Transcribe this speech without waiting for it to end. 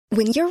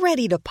When you're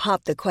ready to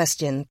pop the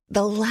question,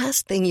 the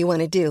last thing you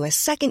want to do is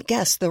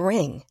second-guess the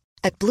ring.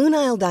 At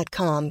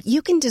BlueNile.com,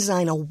 you can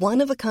design a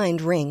one-of-a-kind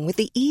ring with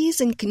the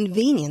ease and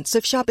convenience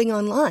of shopping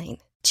online.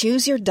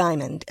 Choose your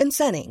diamond and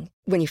setting.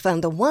 When you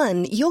find the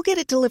one, you'll get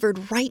it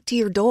delivered right to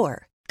your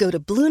door. Go to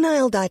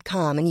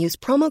BlueNile.com and use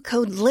promo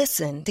code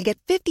LISTEN to get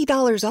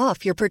 $50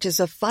 off your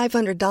purchase of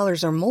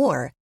 $500 or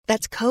more.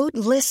 That's code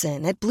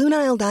LISTEN at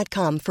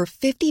BlueNile.com for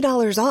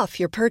 $50 off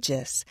your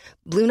purchase.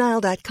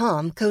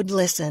 BlueNile.com, code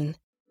LISTEN.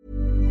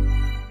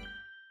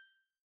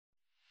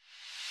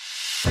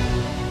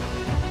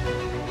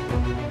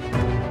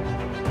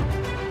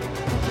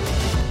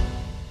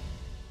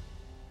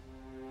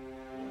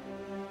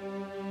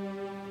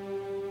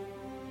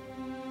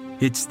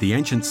 It's The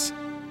Ancients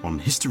on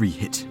History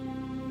Hit.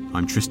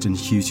 I'm Tristan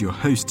Hughes, your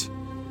host,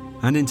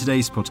 and in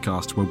today's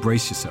podcast, well,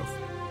 brace yourself,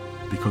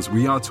 because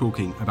we are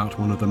talking about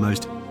one of the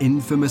most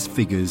infamous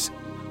figures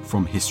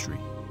from history,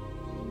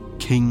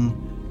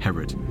 King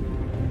Herod.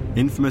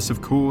 Infamous,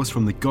 of course,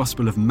 from the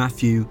Gospel of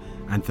Matthew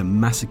and the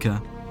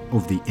massacre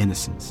of the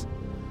innocents.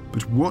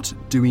 But what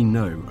do we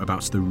know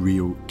about the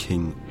real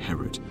King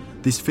Herod?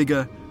 This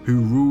figure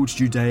who ruled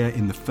Judea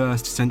in the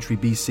 1st century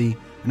BC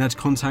and had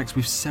contacts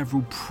with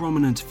several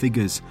prominent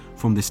figures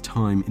from this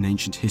time in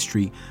ancient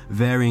history,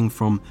 varying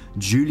from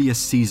Julius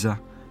Caesar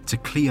to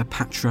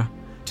Cleopatra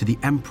to the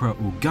Emperor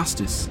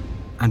Augustus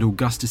and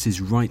Augustus's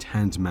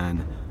right-hand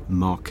man,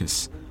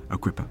 Marcus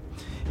Agrippa.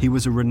 He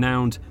was a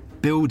renowned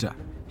builder.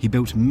 He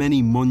built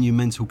many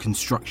monumental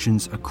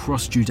constructions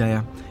across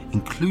Judea,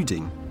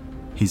 including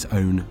his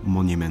own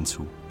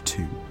monumental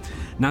tomb.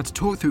 Now, to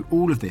talk through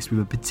all of this with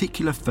a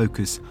particular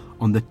focus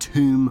on the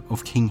tomb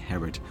of King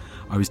Herod,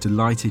 I was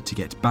delighted to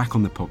get back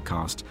on the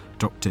podcast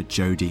Dr.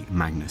 Jody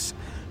Magnus.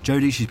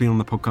 Jody, she's been on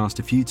the podcast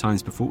a few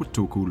times before to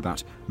talk all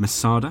about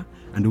Masada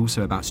and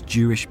also about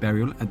Jewish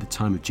burial at the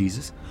time of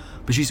Jesus,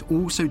 but she's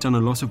also done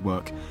a lot of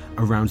work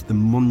around the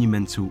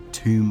monumental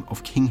tomb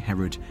of King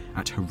Herod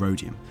at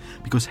Herodium,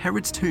 because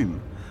Herod's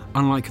tomb,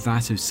 unlike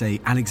that of,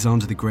 say,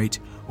 Alexander the Great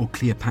or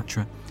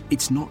Cleopatra,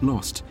 it's not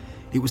lost.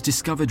 It was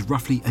discovered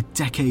roughly a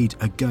decade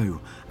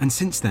ago, and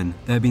since then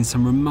there have been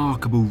some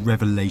remarkable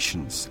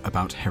revelations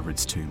about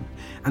Herod's tomb,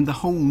 and the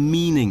whole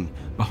meaning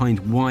behind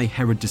why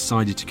Herod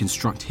decided to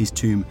construct his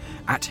tomb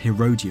at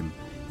Herodium,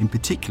 in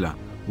particular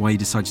why he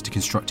decided to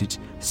construct it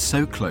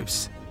so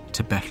close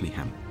to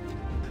Bethlehem.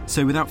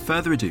 So without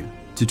further ado,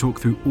 to talk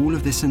through all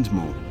of this and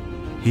more,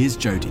 here's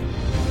Jody.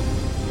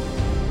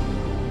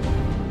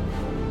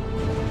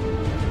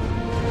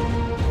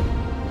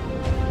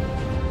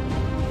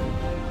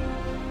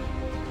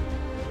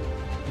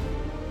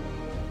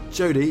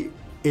 Jody,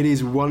 it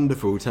is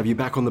wonderful to have you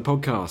back on the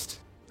podcast.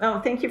 Oh,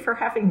 thank you for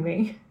having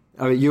me.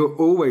 I mean, you're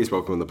always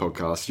welcome on the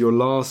podcast. Your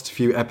last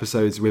few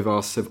episodes with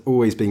us have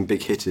always been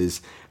big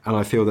hitters, and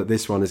I feel that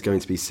this one is going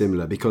to be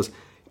similar because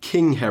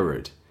King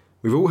Herod,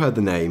 we've all heard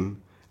the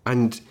name,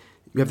 and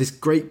we have this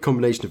great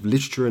combination of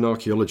literature and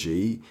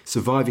archaeology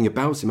surviving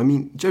about him. I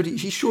mean, Jody,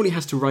 he surely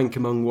has to rank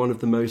among one of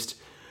the most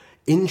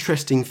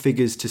interesting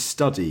figures to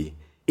study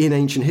in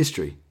ancient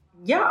history.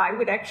 Yeah, I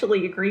would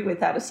actually agree with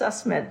that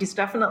assessment. He's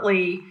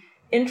definitely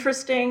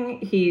interesting.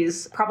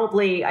 He's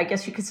probably, I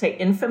guess you could say,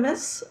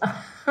 infamous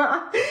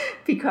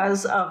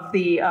because of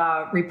the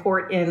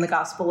report in the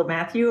Gospel of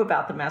Matthew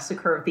about the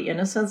massacre of the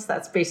innocents.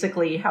 That's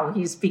basically how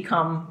he's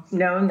become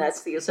known.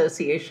 That's the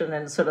association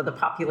and sort of the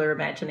popular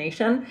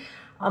imagination.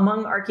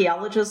 Among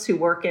archaeologists who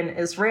work in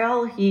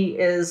Israel, he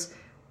is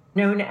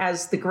known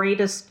as the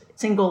greatest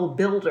single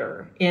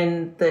builder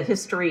in the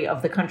history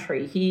of the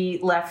country. He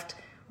left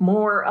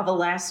more of a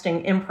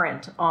lasting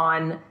imprint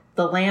on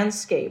the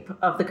landscape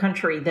of the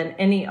country than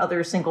any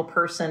other single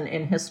person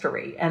in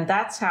history. And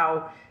that's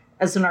how,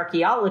 as an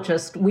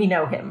archaeologist, we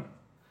know him.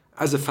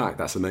 As a fact,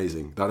 that's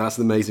amazing. That's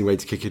an amazing way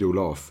to kick it all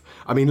off.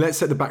 I mean, let's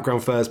set the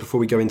background first before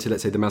we go into,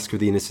 let's say, the Massacre of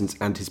the Innocents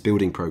and his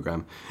building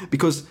program.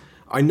 Because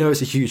I know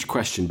it's a huge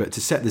question, but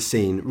to set the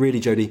scene, really,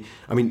 Jody,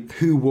 I mean,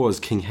 who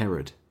was King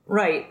Herod?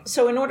 Right.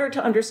 So in order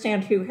to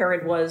understand who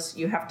Herod was,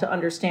 you have to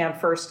understand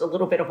first a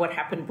little bit of what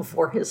happened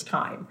before his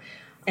time.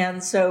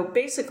 And so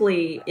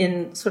basically,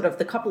 in sort of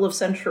the couple of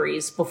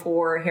centuries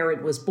before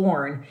Herod was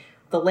born,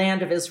 the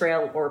land of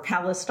Israel, or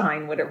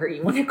Palestine, whatever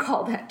you want to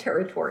call that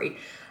territory,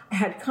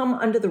 had come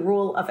under the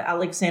rule of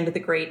Alexander the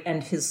Great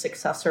and his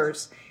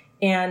successors.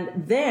 And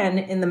then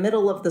in the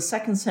middle of the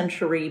 2nd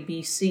century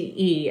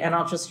BCE, and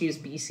I'll just use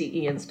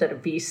BCE instead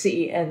of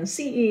BC and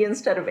CE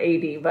instead of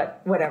AD,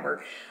 but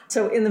whatever.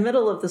 So in the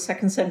middle of the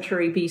 2nd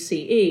century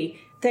BCE,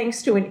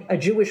 thanks to a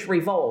Jewish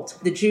revolt,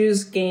 the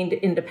Jews gained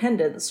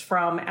independence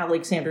from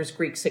Alexander's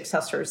Greek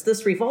successors.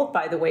 This revolt,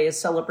 by the way, is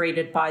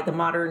celebrated by the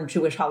modern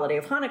Jewish holiday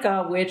of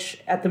Hanukkah,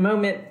 which at the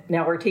moment,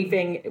 now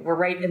we're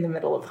right in the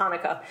middle of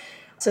Hanukkah.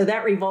 So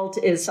that revolt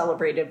is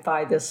celebrated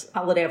by this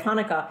holiday of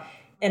Hanukkah.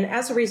 And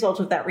as a result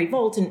of that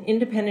revolt, an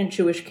independent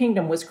Jewish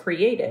kingdom was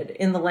created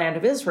in the land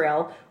of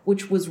Israel,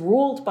 which was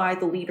ruled by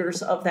the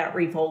leaders of that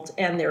revolt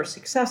and their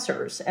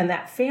successors. And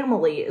that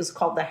family is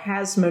called the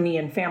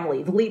Hasmonean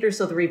family. The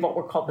leaders of the revolt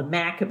were called the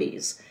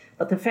Maccabees.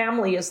 but the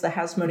family is the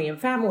Hasmonean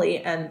family,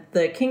 and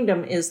the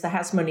kingdom is the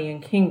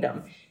Hasmonean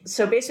kingdom.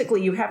 So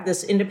basically, you have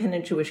this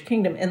independent Jewish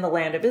kingdom in the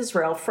land of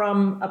Israel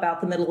from about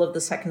the middle of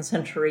the 2nd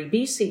century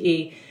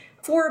BCE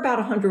for about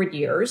 100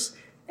 years.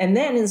 And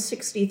then in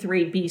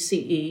 63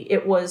 BCE,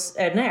 it was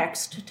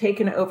annexed,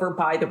 taken over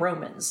by the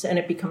Romans, and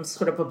it becomes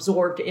sort of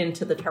absorbed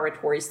into the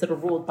territories that are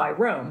ruled by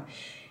Rome.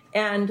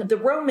 And the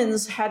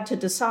Romans had to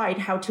decide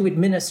how to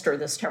administer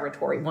this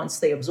territory once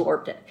they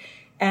absorbed it.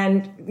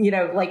 And,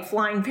 like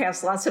flying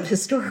past lots of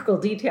historical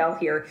detail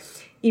here,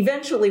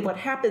 eventually what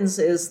happens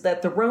is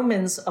that the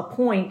Romans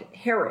appoint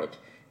Herod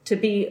to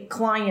be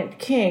client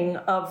king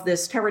of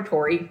this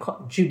territory,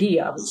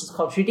 Judea, which is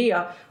called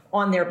Judea,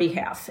 on their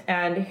behalf.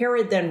 And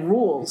Herod then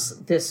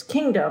rules this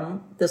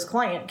kingdom, this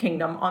client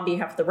kingdom, on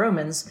behalf of the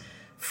Romans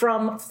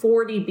from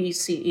 40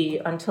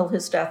 BCE until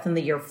his death in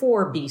the year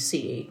 4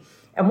 BCE.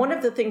 And one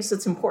of the things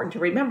that's important to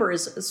remember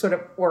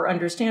or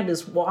understand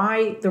is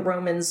why the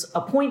Romans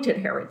appointed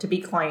Herod to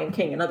be client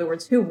king. In other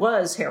words, who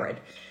was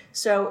Herod?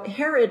 So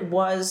Herod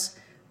was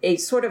a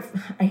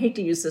I hate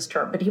to use this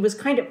term, but he was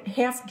kind of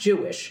half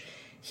Jewish.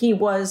 He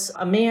was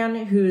a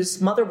man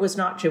whose mother was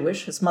not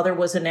Jewish. His mother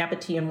was a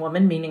Nabatean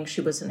woman, meaning she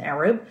was an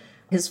Arab.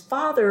 His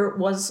father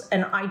was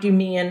an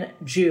Idumean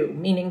Jew,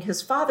 meaning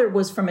his father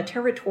was from a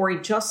territory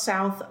just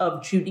south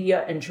of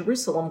Judea and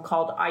Jerusalem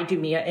called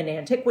Idumea in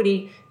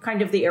antiquity,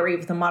 kind of the area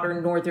of the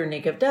modern northern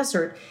Negev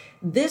desert.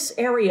 This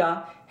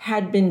area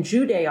had been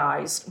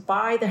Judaized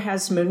by the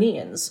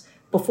Hasmoneans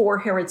before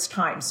Herod's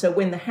time. So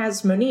when the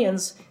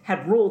Hasmoneans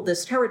had ruled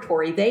this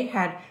territory, they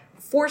had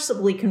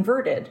forcibly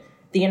converted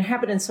the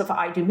inhabitants of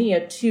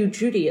Idumea to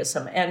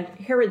Judaism. And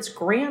Herod's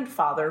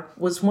grandfather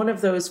was one of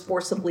those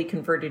forcibly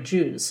converted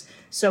Jews.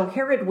 So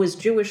Herod was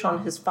Jewish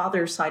on his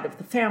father's side of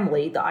the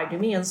family, the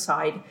Idumean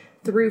side,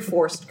 through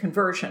forced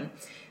conversion.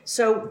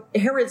 So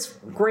Herod's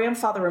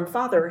grandfather and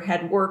father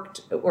had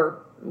worked,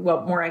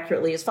 more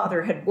accurately, his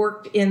father had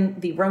worked in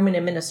the Roman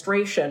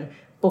administration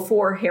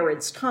before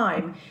Herod's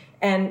time.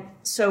 And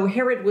so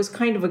Herod was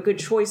kind of a good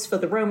choice for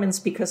the Romans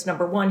because,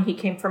 number one, he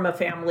came from a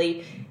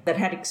family that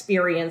had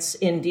experience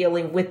in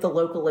dealing with the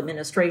local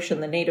administration,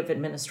 the native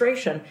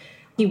administration.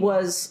 He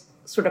was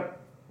sort of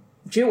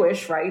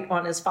Jewish, right,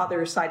 on his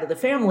father's side of the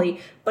family,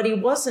 but he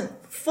wasn't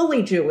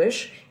fully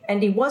Jewish,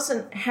 and he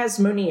wasn't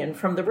Hasmonean.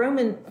 From the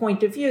Roman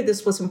point of view,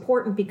 this was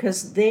important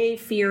because they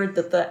feared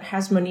that the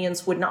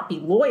Hasmoneans would not be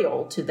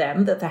loyal to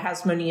them, that the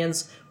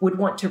Hasmoneans would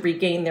want to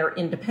regain their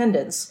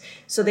independence.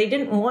 So they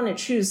didn't want to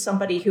choose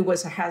somebody who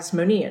was a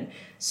Hasmonean.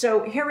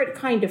 So Herod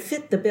kind of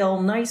fit the bill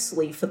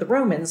nicely for the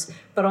Romans,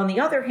 but on the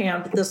other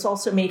hand, this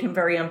also made him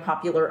very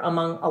unpopular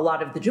among a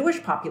lot of the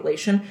Jewish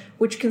population,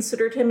 which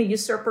considered him a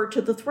usurper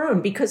to the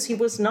throne because he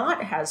was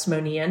not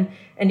Hasmonean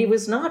and he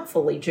was not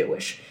fully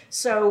Jewish.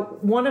 So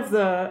one of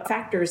the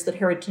factors that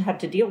Herod had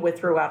to deal with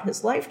throughout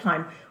his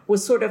lifetime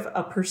was sort of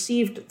a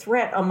perceived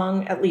threat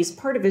among at least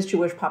part of his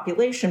Jewish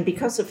population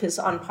because of his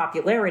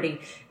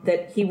unpopularity,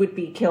 that he would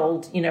be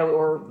killed,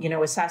 or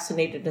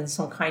assassinated in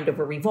some kind of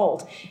a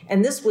revolt.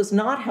 And this was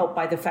not helped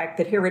by the fact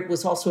that Herod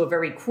was also a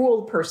very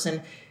cruel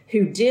person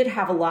who did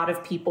have a lot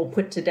of people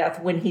put to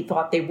death when he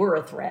thought they were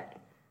a threat.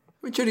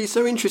 Well, Jodie, it's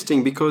so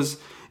interesting because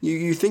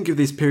you think of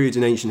this period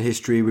in ancient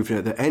history with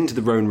the end of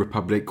the Roman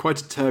Republic,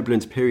 quite a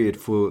turbulent period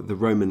for the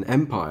Roman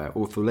Empire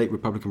or for late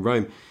Republican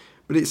Rome.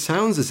 But it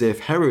sounds as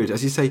if Herod,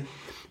 as you say,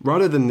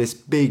 rather than this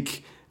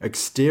big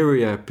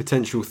exterior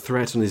potential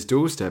threat on his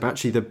doorstep,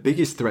 actually the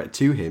biggest threat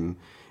to him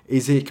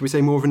is, can we say,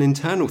 more of an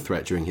internal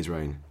threat during his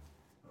reign?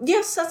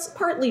 Yes, that's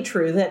partly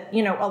true that,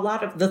 a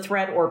lot of the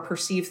threat or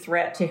perceived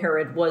threat to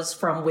Herod was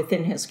from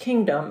within his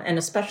kingdom, and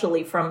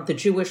especially from the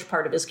Jewish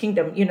part of his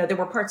kingdom. There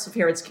were parts of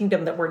Herod's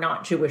kingdom that were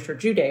not Jewish or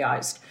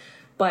Judaized,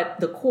 but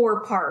the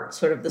core part,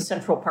 sort of the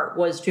central part,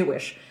 was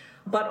Jewish.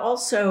 But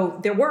also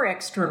there were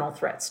external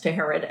threats to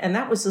Herod, and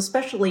that was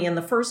especially in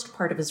the first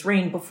part of his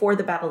reign before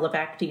the Battle of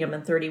Actium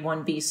in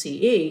 31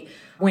 BCE,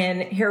 when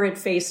Herod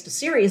faced a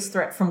serious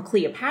threat from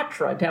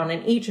Cleopatra down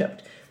in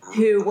Egypt,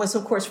 who was,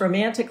 of course,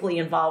 romantically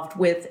involved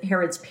with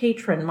Herod's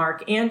patron,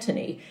 Mark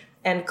Antony.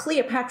 And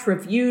Cleopatra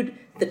viewed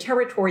the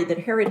territory that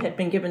Herod had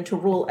been given to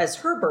rule as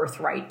her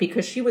birthright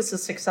because she was the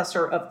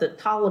successor of the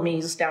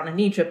Ptolemies down in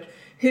Egypt,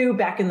 who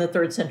back in the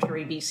 3rd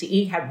century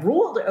BCE had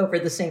ruled over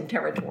the same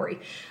territory.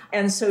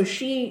 And so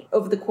she,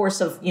 over the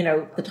course of,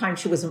 the time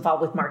she was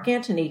involved with Mark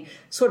Antony,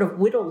 sort of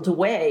whittled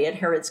away at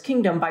Herod's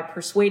kingdom by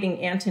persuading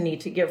Antony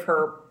to give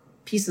her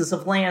pieces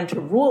of land to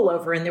rule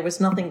over, and there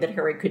was nothing that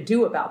Herod could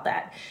do about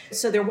that.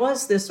 So there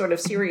was this sort of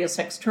serious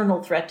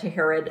external threat to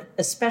Herod,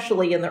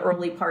 especially in the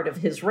early part of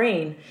his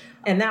reign,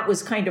 and that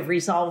was kind of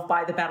resolved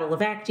by the Battle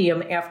of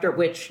Actium, after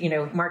which,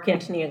 Mark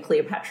Antony and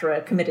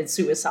Cleopatra committed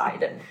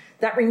suicide, and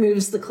that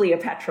removes the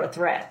Cleopatra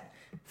threat.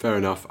 Fair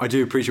enough. I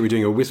do appreciate we're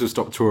doing a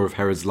whistle-stop tour of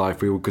Herod's life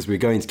because we're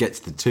going to get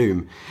to the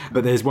tomb.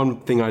 But there's one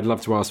thing I'd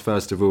love to ask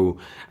first of all,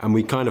 and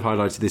we kind of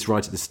highlighted this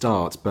right at the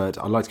start, but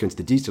I'd like to go into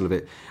the detail of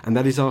it, and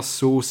that is our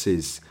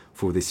sources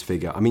for this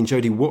figure. I mean,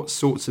 Jodie, what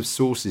sorts of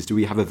sources do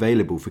we have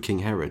available for King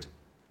Herod?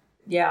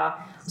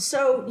 Yeah.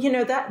 So,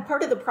 that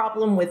part of the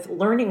problem with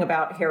learning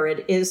about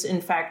Herod is,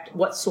 in fact,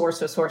 what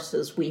source or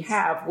sources we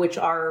have, which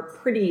are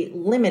pretty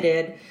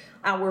limited.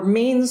 Our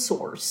main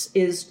source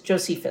is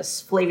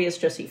Josephus, Flavius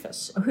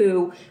Josephus,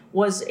 who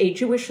was a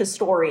Jewish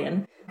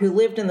historian who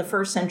lived in the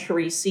 1st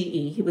century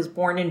CE. He was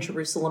born in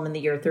Jerusalem in the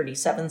year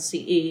 37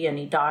 CE, and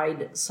he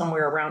died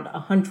somewhere around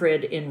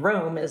 100 in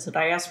Rome as a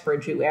diaspora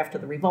Jew after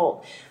the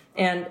revolt.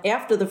 And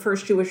after the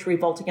first Jewish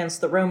revolt against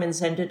the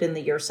Romans ended in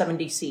the year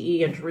 70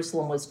 CE and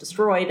Jerusalem was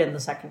destroyed and the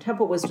Second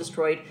Temple was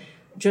destroyed,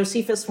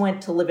 Josephus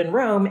went to live in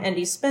Rome, and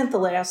he spent the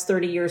last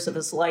 30 years of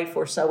his life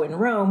or so in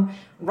Rome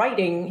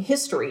writing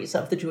histories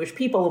of the Jewish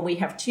people. And we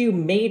have 2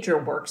 major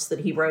works that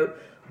he wrote.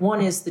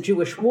 One is The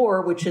Jewish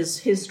War, which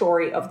is his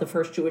story of the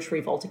first Jewish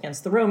revolt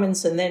against the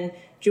Romans, and then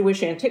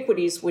Jewish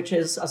Antiquities, which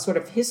is a sort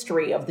of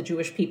history of the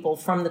Jewish people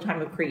from the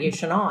time of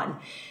creation on.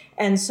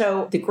 And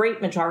so the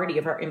great majority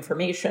of our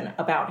information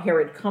about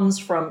Herod comes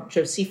from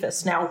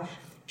Josephus. Now,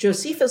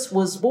 Josephus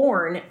was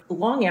born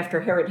long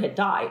after Herod had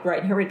died,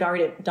 right? Herod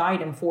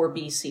died in 4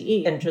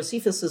 BCE, and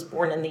Josephus is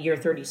born in the year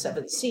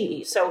 37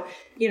 CE. So,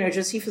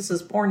 Josephus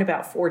is born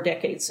about 4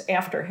 decades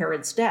after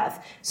Herod's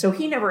death. So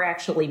he never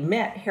actually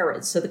met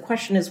Herod. So the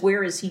question is,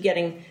 where is he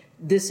getting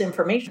this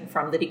information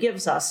from that he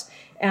gives us?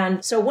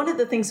 And so one of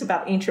the things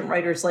about ancient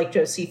writers like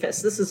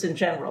Josephus, this is in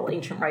general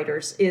ancient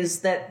writers, is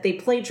that they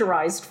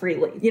plagiarized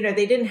freely.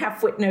 They didn't have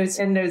footnotes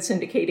and notes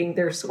indicating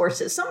their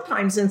sources.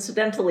 Sometimes,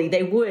 incidentally,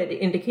 they would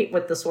indicate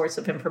what the source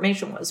of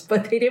information was,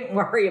 but they didn't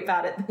worry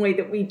about it the way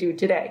that we do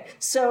today.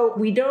 So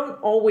we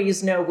don't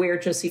always know where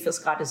Josephus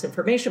got his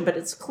information, but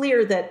it's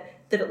clear that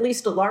at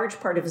least a large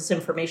part of his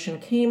information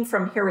came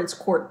from Herod's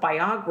court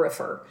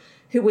biographer,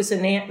 who was a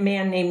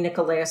man named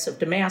Nicolaus of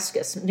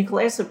Damascus.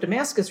 Nicolaus of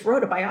Damascus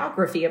wrote a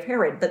biography of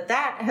Herod, but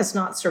that has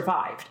not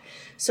survived.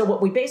 So what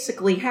we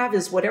basically have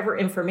is whatever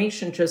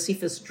information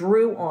Josephus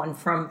drew on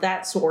from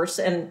that source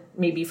and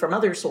maybe from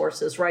other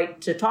sources,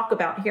 right, to talk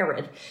about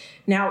Herod.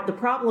 Now, the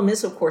problem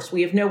is, of course,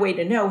 we have no way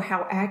to know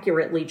how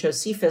accurately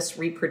Josephus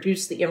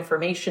reproduced the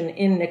information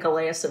in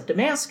Nicolaus of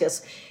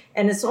Damascus.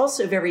 And it's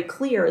also very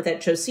clear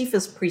that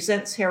Josephus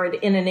presents Herod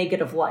in a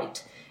negative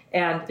light.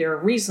 And there are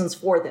reasons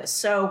for this.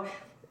 So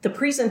the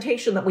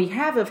presentation that we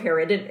have of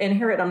Herod, and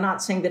Herod, I'm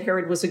not saying that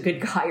Herod was a good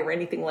guy or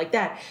anything like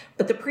that,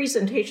 but the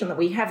presentation that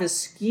we have is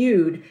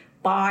skewed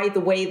by the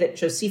way that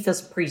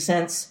Josephus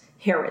presents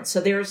Herod.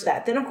 So there's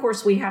that. Then, of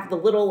course, we have the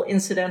little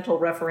incidental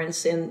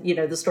reference in,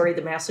 the story of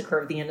the massacre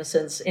of the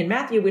innocents in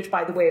Matthew, which,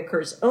 by the way,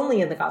 occurs only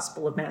in the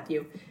Gospel of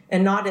Matthew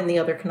and not in the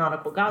other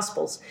canonical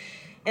Gospels.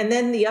 And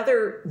then the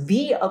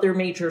other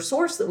major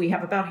source that we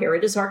have about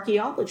Herod is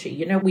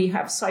archaeology. We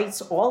have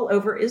sites all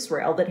over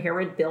Israel that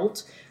Herod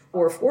built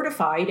or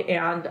fortified,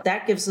 and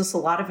that gives us a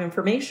lot of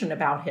information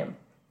about him.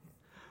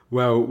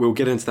 Well, we'll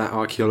get into that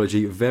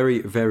archaeology very,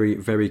 very,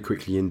 very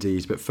quickly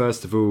indeed. But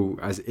first of all,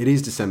 as it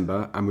is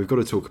December, and we've got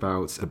to talk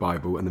about the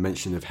Bible and the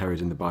mention of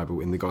Herod in the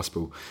Bible, in the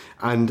Gospel.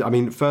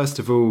 And first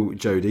of all,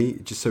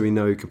 Jodie, just so we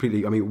know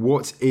completely,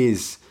 what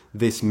is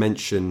this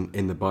mention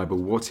in the Bible?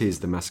 What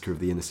is the Massacre of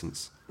the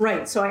Innocents?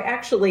 Right. So I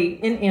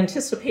actually, in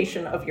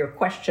anticipation of your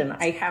question,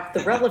 I have the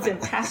relevant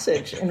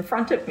passage in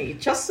front of me,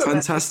 just so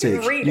Fantastic. That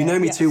you can read you know it.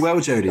 me Yes. too well,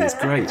 Jodie. It's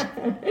great.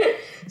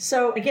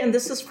 So again,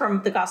 this is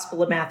from the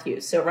Gospel of Matthew.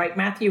 So, right,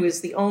 Matthew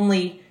is the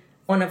only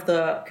one of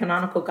the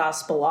canonical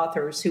Gospel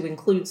authors who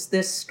includes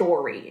this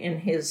story in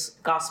his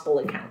Gospel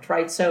account,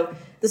 right? So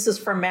this is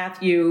from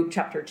Matthew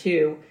chapter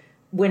 2.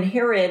 When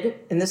Herod,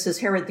 and this is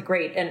Herod the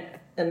Great,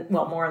 and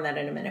more on that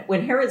in a minute.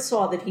 When Herod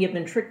saw that he had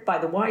been tricked by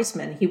the wise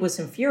men, he was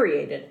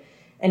infuriated,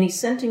 and he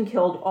sent and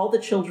killed all the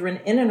children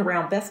in and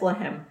around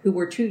Bethlehem who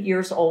were 2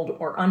 years old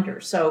or under.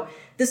 So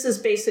this is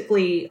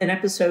basically an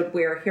episode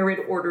where Herod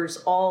orders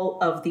all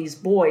of these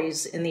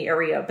boys in the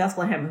area of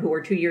Bethlehem who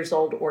were 2 years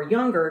old or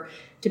younger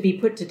to be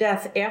put to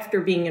death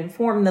after being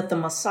informed that the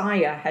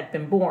Messiah had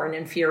been born,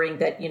 and fearing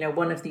that,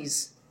 one of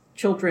these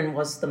children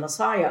was the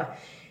Messiah.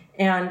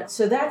 And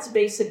so that's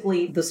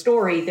basically the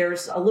story.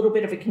 There's a little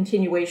bit of a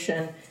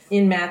continuation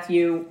in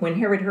Matthew. When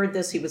Herod heard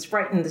this, he was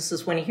frightened. This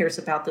is when he hears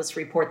about this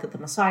report that the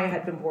Messiah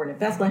had been born in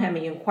Bethlehem.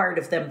 He inquired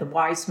of them, the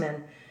wise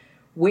men,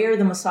 where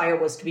the Messiah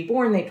was to be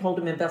born. They told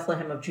him in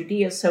Bethlehem of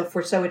Judea, so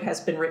it has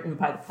been written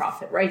by the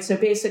prophet, right? So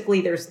basically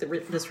there's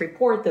this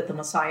report that the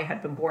Messiah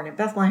had been born in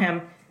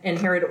Bethlehem, and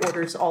Herod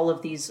orders all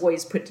of these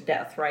boys put to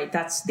death, right?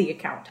 That's the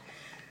account.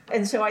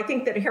 And so I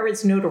think that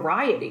Herod's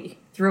notoriety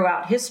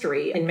throughout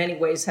history in many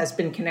ways has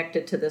been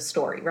connected to this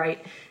story,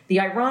 right? The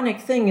ironic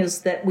thing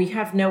is that we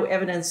have no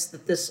evidence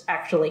that this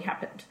actually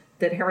happened,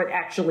 that Herod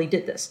actually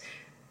did this.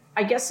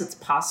 I guess it's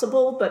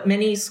possible, but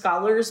many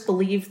scholars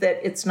believe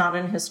that it's not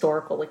an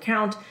historical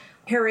account.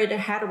 Herod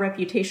had a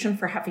reputation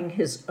for having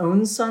his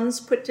own sons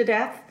put to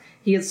death.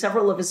 He had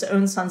several of his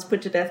own sons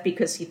put to death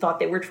because he thought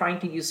they were trying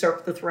to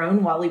usurp the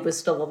throne while he was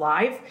still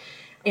alive.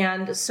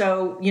 And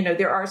so,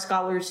 there are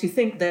scholars who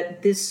think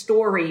that this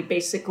story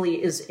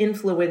basically is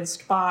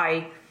influenced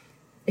by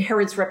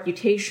Herod's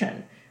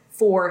reputation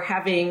for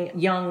having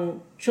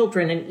young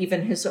children and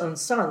even his own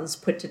sons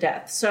put to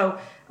death. So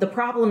the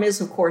problem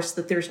is, of course,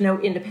 that there's no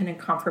independent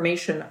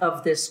confirmation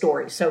of this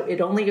story. So it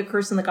only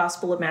occurs in the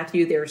Gospel of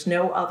Matthew. There's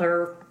no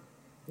other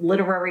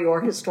literary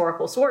or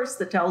historical source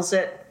that tells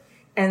it.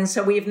 And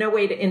so we have no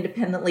way to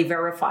independently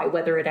verify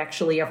whether it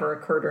actually ever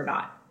occurred or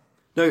not.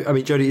 No, I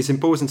mean, Jodie, it's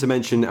important to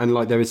mention, and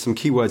there is some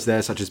keywords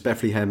there, such as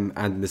Bethlehem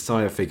and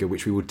Messiah figure,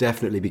 which we will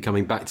definitely be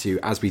coming back to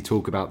as we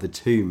talk about the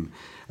tomb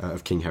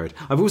of King Herod.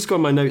 I've also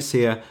got my notes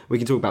here. We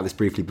can talk about this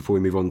briefly before we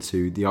move on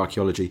to the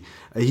archaeology.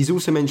 He's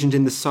also mentioned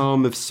in the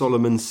Psalm of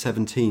Solomon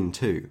 17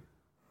 too.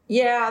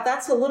 Yeah,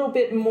 that's a little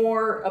bit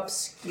more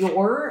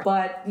obscure,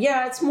 but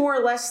yeah, it's more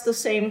or less the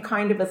same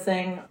kind of a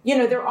thing.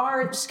 There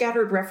are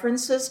scattered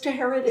references to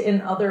Herod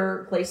in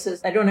other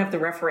places. I don't have the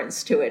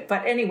reference to it,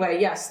 but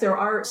anyway, yes, there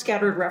are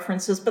scattered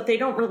references, but they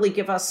don't really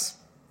give us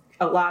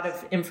a lot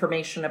of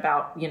information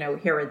about,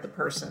 Herod the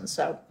person,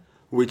 so.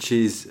 Which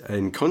is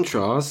in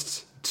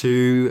contrast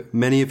to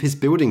many of his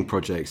building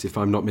projects, if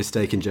I'm not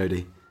mistaken,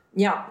 Jodie.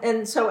 Yeah,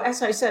 and so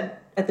as I said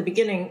at the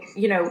beginning,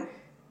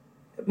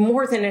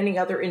 more than any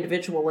other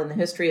individual in the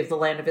history of the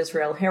land of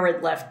Israel,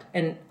 Herod left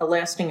a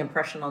lasting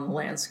impression on the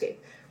landscape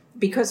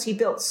because he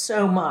built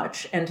so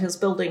much and his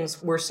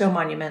buildings were so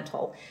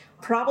monumental.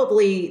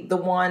 Probably the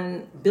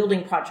one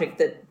building project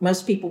that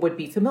most people would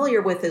be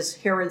familiar with is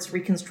Herod's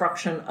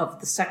reconstruction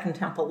of the Second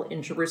Temple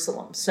in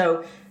Jerusalem.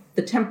 So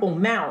the Temple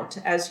Mount,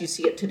 as you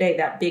see it today,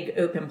 that big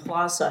open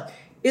plaza,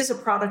 is a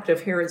product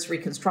of Herod's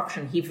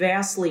reconstruction. He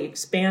vastly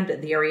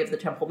expanded the area of the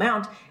Temple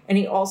Mount, and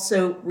he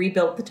also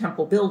rebuilt the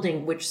temple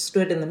building, which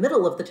stood in the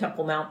middle of the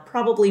Temple Mount,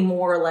 probably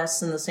more or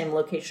less in the same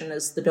location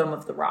as the Dome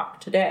of the Rock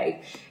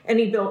today. And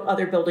he built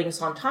other buildings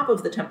on top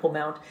of the Temple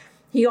Mount.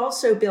 He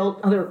also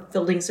built other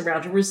buildings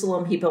around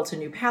Jerusalem. He built a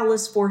new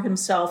palace for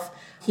himself.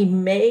 He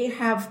may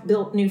have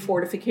built new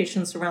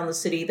fortifications around the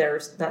city.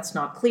 That's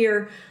not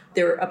clear.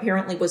 There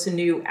apparently was a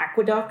new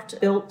aqueduct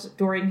built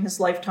during his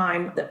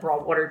lifetime that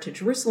brought water to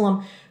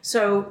Jerusalem.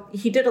 So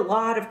he did a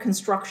lot of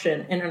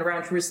construction in and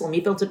around Jerusalem.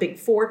 He built a big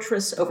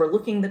fortress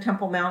overlooking the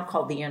Temple Mount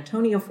called the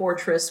Antonia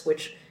Fortress,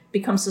 which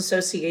becomes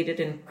associated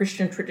in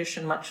Christian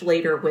tradition much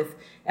later with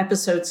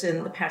episodes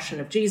in the Passion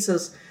of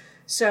Jesus.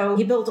 So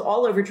he built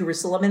all over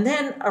Jerusalem. And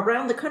then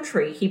around the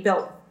country, he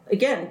built,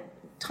 again,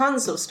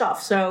 tons of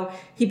stuff. So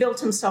he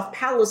built himself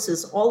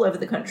palaces all over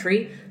the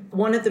country.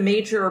 One of the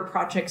major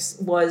projects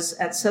was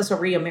at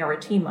Caesarea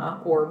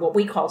Maritima, or what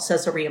we call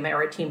Caesarea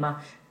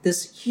Maritima,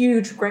 this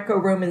huge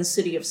Greco-Roman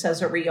city of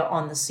Caesarea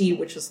on the sea,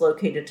 which is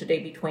located today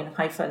between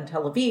Haifa and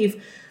Tel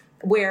Aviv,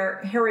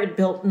 where Herod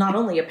built not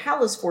only a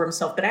palace for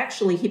himself, but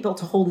actually he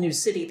built a whole new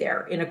city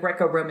there in a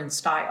Greco-Roman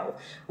style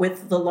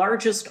with the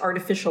largest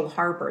artificial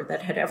harbor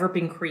that had ever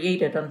been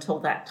created until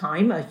that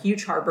time, a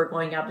huge harbor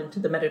going out into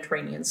the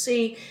Mediterranean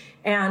Sea,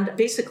 and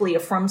basically a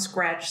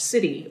from-scratch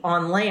city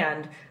on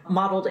land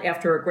modeled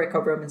after a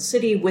Greco-Roman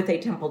city with a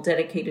temple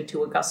dedicated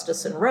to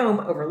Augustus in Rome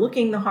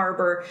overlooking the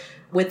harbor,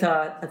 with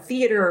a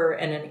theater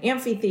and an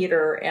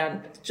amphitheater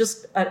and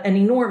just an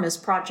enormous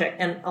project.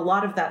 And a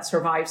lot of that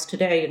survives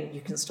today, and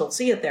you can still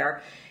see it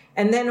there.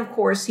 And then, of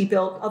course, he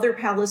built other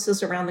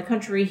palaces around the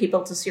country. He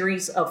built a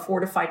series of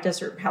fortified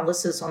desert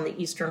palaces on the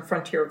eastern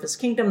frontier of his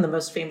kingdom, the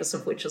most famous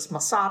of which is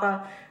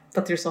Masada,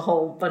 but there's a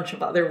whole bunch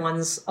of other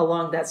ones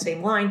along that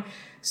same line.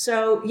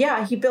 So,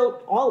 yeah, he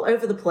built all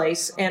over the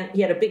place, and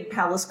he had a big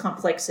palace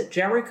complex at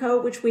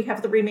Jericho, which we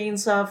have the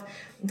remains of.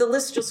 The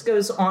list just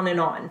goes on and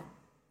on.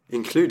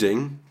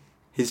 Including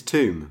his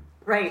tomb.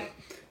 Right.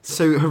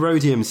 So,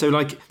 Herodium,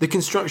 the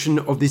construction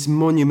of this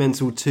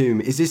monumental tomb,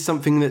 is this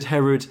something that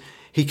Herod,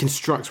 he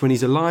constructs when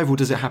he's alive, or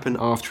does it happen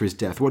after his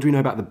death? What do we know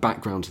about the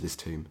background to this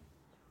tomb?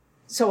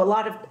 So, a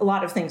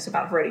lot of things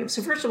about Herodium.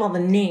 So, first of all,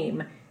 the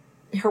name.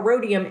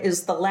 Herodium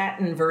is the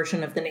Latin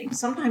version of the name.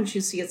 Sometimes you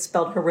see it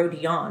spelled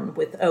Herodion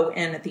with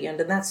O-N at the end,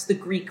 and that's the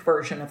Greek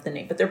version of the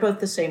name, but they're both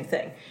the same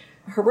thing.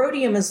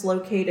 Herodium is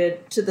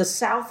located to the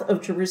south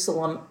of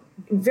Jerusalem,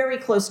 very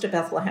close to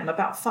Bethlehem,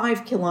 about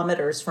 5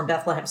 kilometers from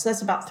Bethlehem. So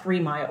that's about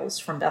 3 miles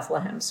from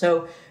Bethlehem.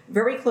 So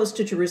very close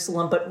to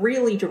Jerusalem, but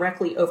really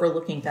directly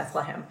overlooking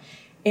Bethlehem.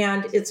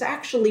 And it's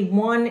actually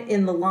one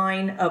in the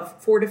line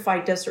of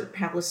fortified desert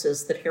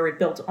palaces that Herod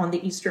built on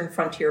the eastern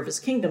frontier of his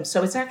kingdom.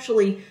 So it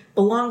actually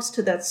belongs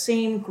to that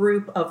same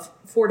group of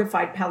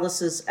fortified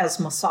palaces as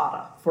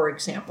Masada, for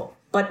example.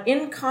 But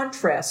in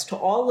contrast to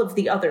all of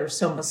the others,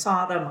 so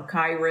Masada,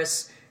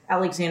 Machaerus,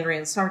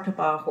 Alexandrian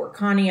Sartapa,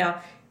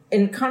 Horkania,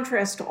 in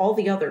contrast to all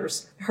the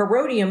others,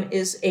 Herodium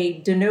is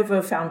a de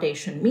novo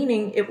foundation,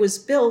 meaning it was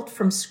built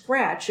from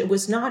scratch. It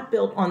was not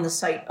built on the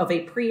site of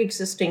a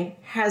pre-existing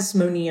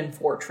Hasmonean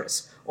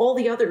fortress. All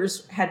the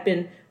others had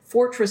been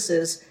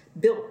fortresses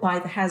built by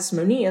the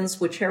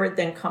Hasmoneans, which Herod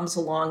then comes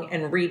along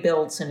and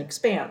rebuilds and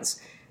expands.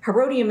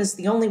 Herodium is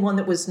the only one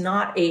that was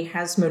not a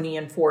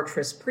Hasmonean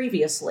fortress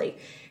previously.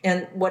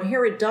 And what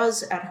Herod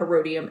does at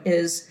Herodium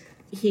is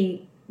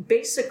he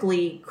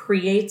basically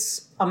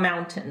creates a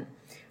mountain.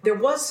 There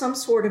was some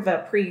sort of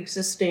a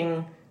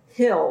pre-existing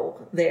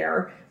hill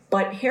there,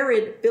 but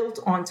Herod built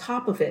on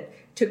top of it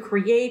to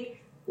create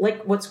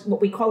like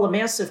what we call a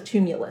massive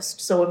tumulus,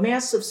 so a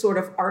massive sort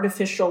of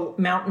artificial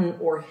mountain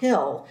or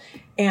hill.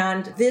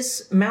 And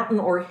this mountain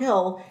or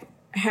hill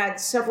had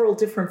several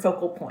different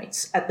focal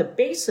points. At the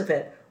base of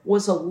it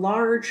was a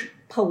large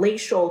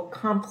palatial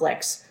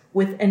complex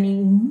with an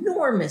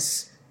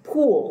enormous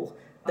pool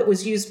that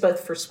was used both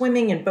for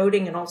swimming and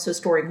boating and also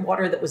storing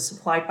water that was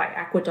supplied by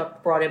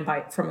aqueduct brought in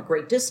from a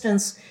great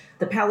distance.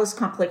 The palace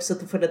complex at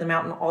the foot of the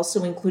mountain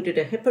also included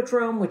a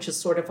hippodrome, which is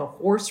sort of a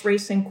horse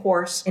racing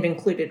course. It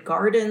included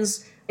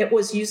gardens. It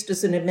was used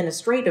as an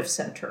administrative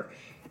center.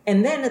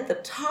 And then at the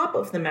top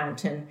of the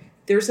mountain,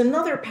 there's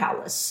another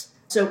palace.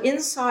 So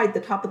inside the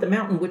top of the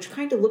mountain, which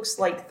kind of looks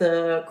like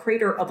the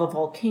crater of a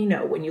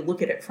volcano when you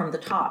look at it from the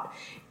top,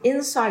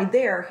 inside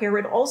there,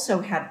 Herod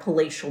also had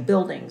palatial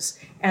buildings.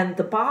 And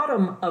the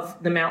bottom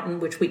of the mountain,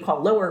 which we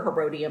call Lower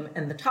Herodium,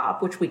 and the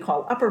top, which we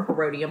call Upper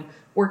Herodium,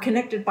 were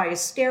connected by a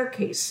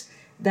staircase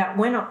that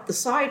went up the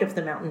side of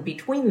the mountain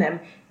between them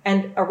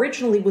and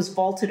originally was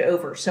vaulted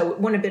over. So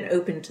it wouldn't have been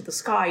open to the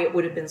sky. It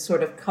would have been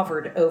sort of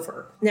covered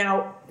over.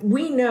 Now,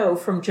 we know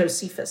from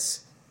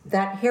Josephus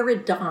that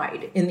Herod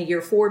died in the year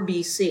 4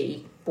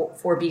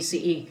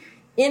 BCE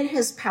in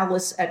his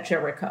palace at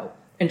Jericho.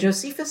 And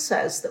Josephus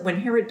says that when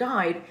Herod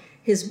died,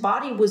 his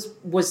body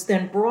was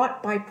then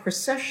brought by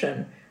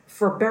procession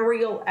for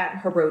burial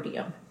at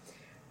Herodium.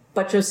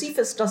 But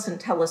Josephus doesn't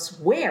tell us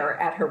where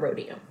at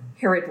Herodium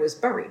Herod was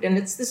buried. And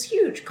it's this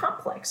huge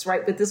complex,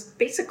 right, with this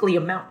basically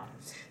a mountain.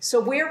 So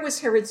where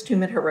was Herod's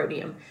tomb at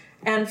Herodium?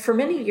 And for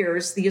many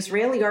years, the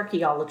Israeli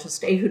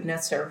archaeologist Ehud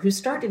Netzer, who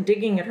started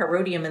digging at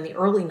Herodium in the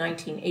early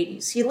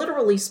 1980s, he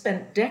literally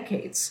spent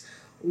decades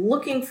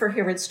looking for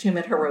Herod's tomb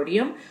at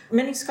Herodium.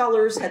 Many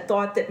scholars had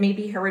thought that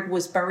maybe Herod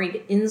was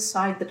buried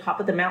inside the top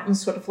of the mountain,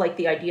 sort of like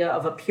the idea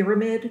of a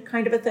pyramid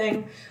kind of a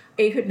thing.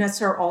 Ehud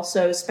Netzer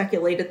also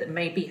speculated that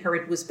maybe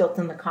Herod was built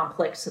in the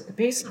complex at the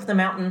base of the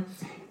mountain.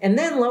 And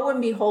then, lo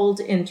and behold,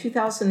 in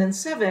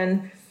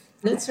 2007,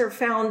 Netzer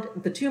found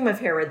the tomb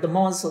of Herod, the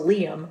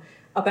mausoleum,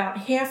 about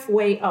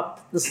halfway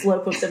up the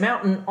slope of the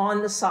mountain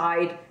on the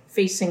side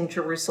facing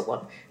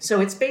Jerusalem.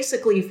 So it's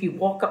basically, if you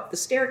walk up the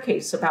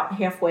staircase about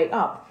halfway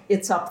up,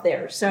 it's up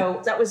there.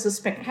 So that was a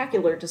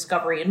spectacular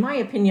discovery. In my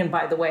opinion,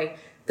 by the way,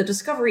 the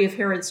discovery of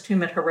Herod's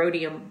tomb at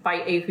Herodium by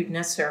Ehud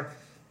Netzer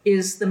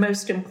is the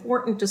most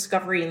important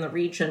discovery in the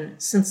region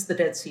since the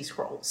Dead Sea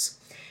Scrolls.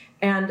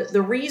 And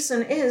the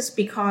reason is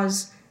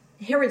because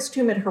Herod's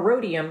tomb at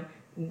Herodium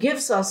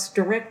gives us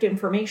direct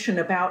information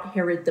about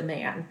Herod the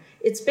man.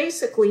 It's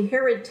basically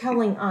Herod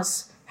telling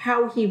us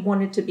how he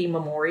wanted to be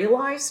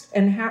memorialized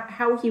and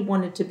how he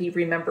wanted to be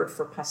remembered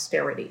for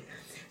posterity.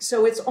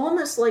 So it's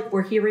almost like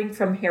we're hearing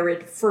from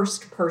Herod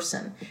first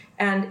person.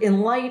 And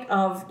in light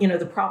of,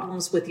 the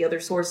problems with the other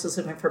sources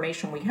of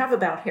information we have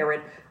about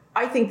Herod,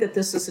 I think that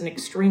this is an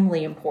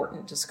extremely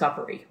important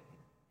discovery.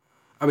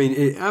 I mean,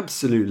 it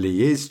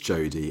absolutely is,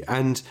 Jodie.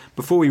 And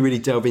before we really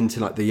delve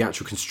into the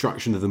actual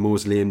construction of the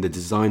mausoleum, the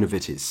design of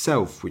it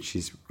itself, which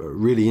is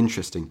really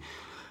interesting,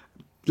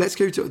 let's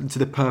go to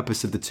the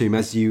purpose of the tomb,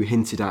 as you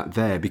hinted at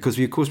there, because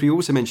we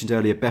also mentioned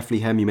earlier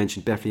Bethlehem. You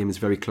mentioned Bethlehem is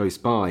very close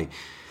by.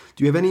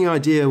 Do you have any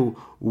idea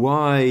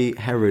why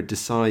Herod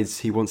decides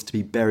he wants to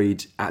be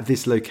buried at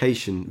this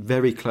location,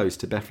 very close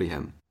to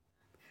Bethlehem?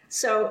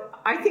 So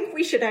I think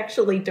we should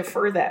actually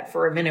defer that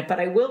for a minute,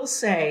 but I will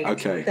say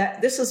that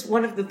this is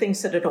one of the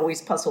things that had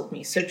always puzzled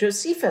me. So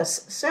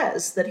Josephus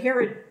says that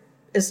Herod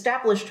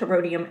established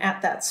Herodium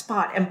at that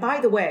spot. And by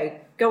the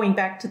way, going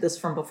back to this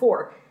from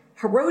before,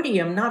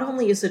 Herodium not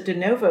only is a de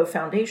novo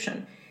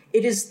foundation,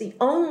 it is the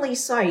only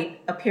site,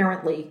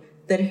 apparently,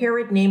 that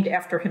Herod named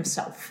after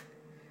himself.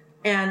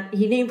 And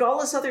he named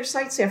all his other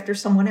sites after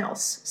someone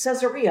else.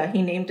 Caesarea,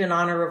 he named in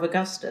honor of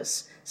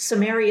Augustus.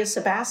 Samaria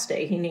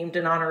Sebaste, he named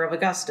in honor of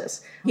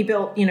Augustus. He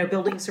built,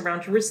 buildings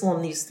around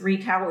Jerusalem, these 3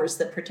 towers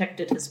that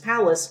protected his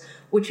palace,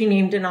 which he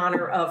named in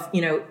honor of,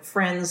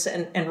 friends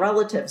and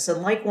relatives.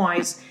 And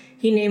likewise,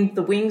 he named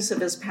the wings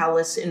of his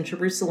palace in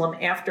Jerusalem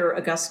after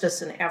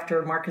Augustus and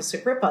after Marcus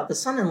Agrippa, the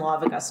son-in-law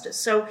of Augustus.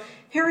 So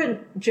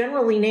Herod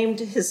generally named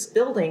his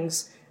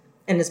buildings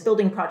and his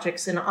building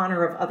projects in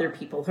honor of other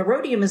people.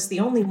 Herodium is the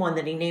only one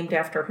that he named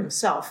after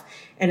himself.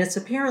 And it's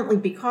apparently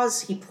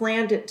because he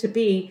planned it to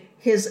be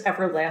his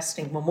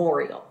everlasting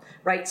memorial,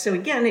 right? So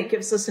again, it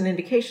gives us an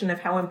indication of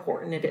how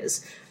important it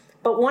is.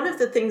 But one of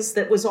the things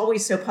that was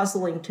always so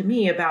puzzling to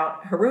me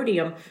about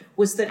Herodium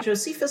was that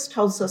Josephus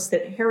tells us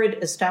that Herod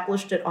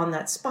established it on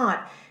that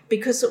spot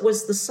because it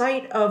was the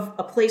site of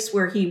a place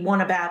where he won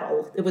a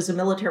battle. It was a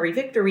military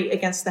victory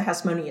against the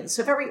Hasmoneans.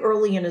 So very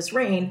early in his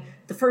reign,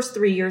 the first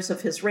 3 years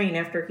of his reign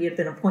after he had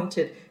been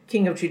appointed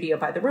king of Judea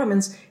by the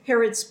Romans,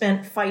 Herod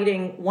spent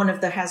fighting one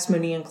of the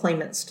Hasmonean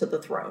claimants to the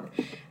throne.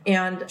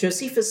 And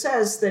Josephus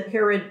says that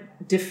Herod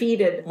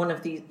defeated one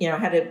of these,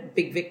 had a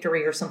big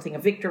victory or something, a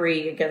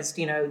victory against,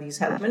 these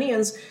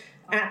Hasmoneans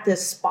at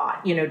this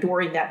spot,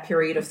 during that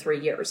period of 3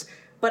 years.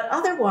 But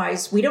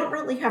otherwise, we don't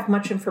really have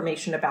much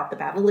information about the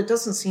battle. It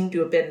doesn't seem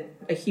to have been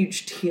a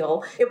huge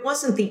deal. It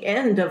wasn't the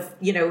end of,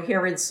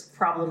 Herod's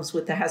problems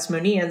with the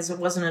Hasmoneans. It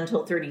wasn't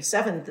until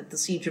 37 that the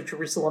siege of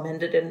Jerusalem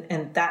ended,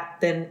 and that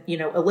then,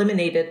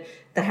 eliminated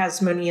the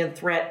Hasmonean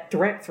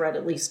direct threat,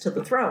 at least to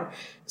the throne.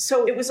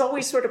 So it was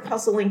always sort of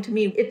puzzling to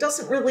me. It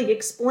doesn't really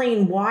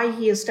explain why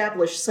he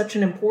established such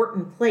an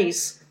important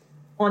place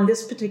on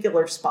this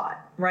particular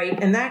spot, right?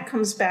 And that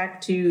comes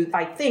back to,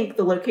 I think,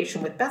 the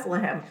location with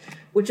Bethlehem,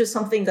 which is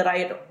something that I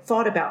had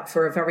thought about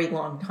for a very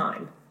long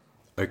time.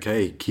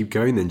 Okay, keep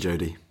going then,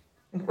 Jody.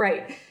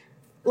 Right.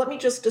 Let me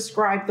just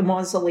describe the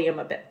mausoleum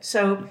a bit.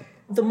 So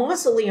the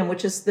mausoleum,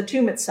 which is the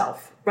tomb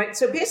itself, right?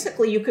 So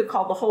basically you could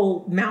call the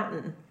whole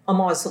mountain a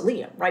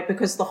mausoleum, right?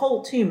 Because the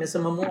whole tomb is a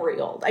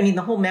memorial. I mean,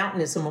 the whole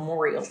mountain is a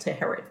memorial to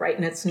Herod, right?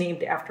 And it's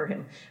named after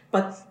him.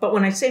 But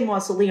when I say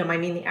mausoleum, I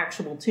mean the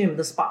actual tomb,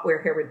 the spot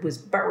where Herod was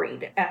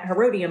buried at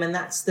Herodium. And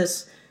that's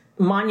this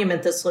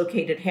monument that's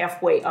located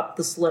halfway up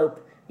the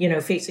slope,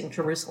 facing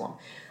Jerusalem.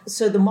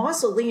 So the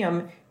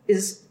mausoleum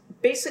is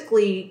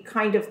basically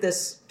kind of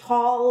this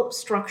tall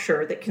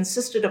structure that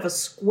consisted of a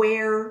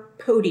square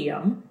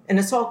podium, and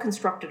it's all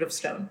constructed of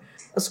stone,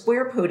 a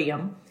square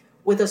podium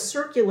with a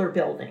circular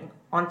building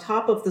on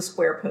top of the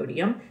square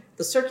podium.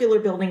 The circular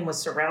building was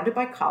surrounded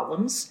by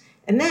columns,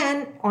 and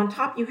then on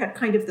top you had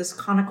kind of this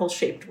conical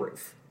shaped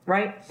roof,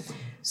 right?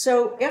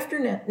 So after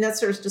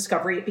Netzer's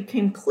discovery, it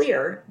became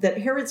clear that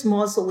Herod's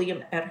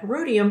mausoleum at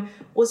Herodium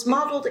was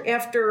modeled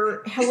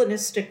after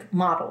Hellenistic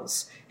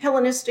models.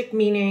 Hellenistic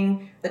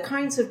meaning the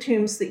kinds of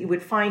tombs that you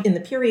would find in the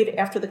period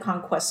after the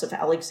conquests of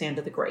Alexander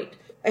the Great.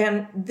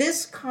 And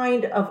this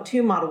kind of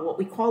tomb model, what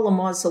we call a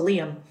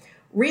mausoleum,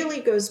 really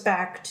goes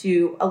back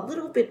to a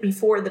little bit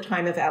before the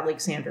time of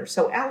Alexander.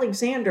 So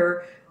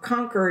Alexander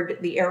conquered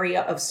the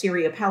area of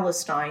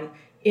Syria-Palestine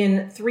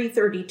in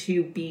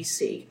 332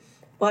 BC.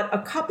 But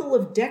a couple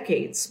of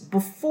decades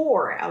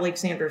before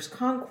Alexander's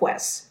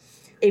conquests,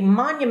 a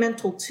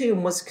monumental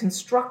tomb was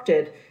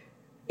constructed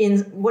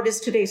in what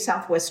is today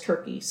southwest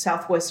Turkey,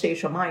 southwest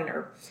Asia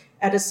Minor,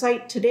 at a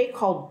site today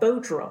called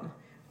Bodrum,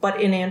 but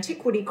in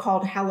antiquity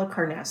called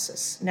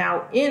Halicarnassus.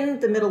 Now, in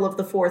the middle of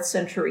the 4th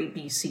century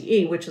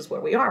BCE, which is where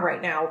we are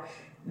right now,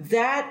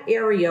 that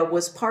area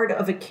was part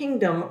of a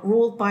kingdom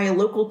ruled by a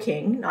local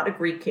king, not a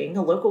Greek king,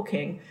 a local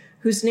king,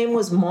 whose name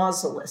was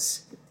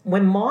Mausolus.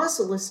 When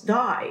Mausolus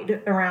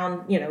died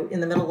around,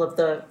 in the middle of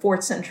the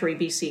 4th century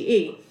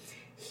BCE,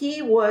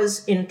 he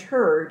was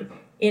interred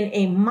in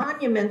a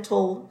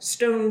monumental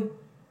stone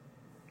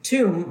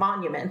tomb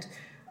monument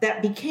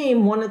that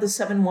became one of the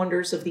 7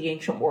 wonders of the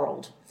ancient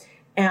world.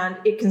 And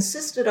it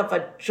consisted of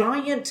a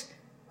giant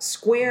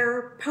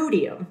square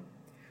podium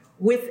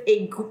with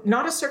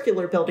not a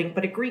circular building,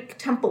 but a Greek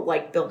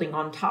temple-like building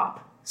on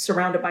top,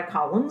 surrounded by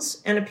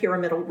columns and a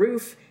pyramidal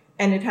roof,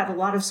 and it had a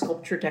lot of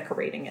sculpture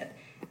decorating it.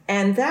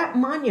 And that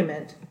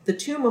monument, the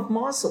tomb of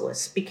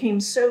Mausolus, became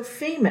so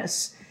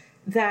famous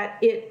that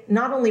it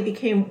not only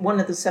became one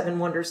of the 7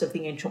 wonders of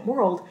the ancient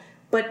world,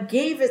 but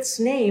gave its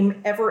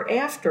name ever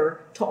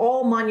after to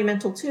all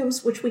monumental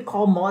tombs, which we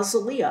call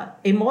mausolea.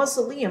 A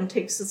mausoleum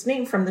takes its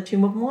name from the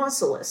tomb of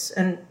Mausolus,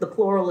 and the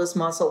plural is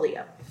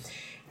mausolea.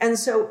 And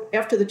so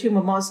after the tomb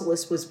of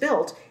Mausolus was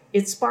built,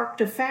 it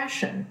sparked a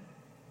fashion.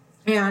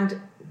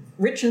 And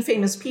rich and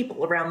famous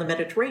people around the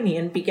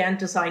Mediterranean began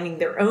designing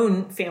their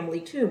own family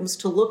tombs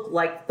to look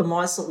like the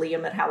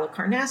mausoleum at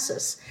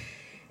Halicarnassus.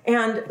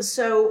 And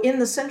so in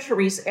the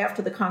centuries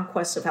after the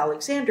conquest of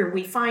Alexander,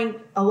 we find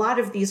a lot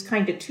of these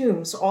kind of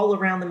tombs all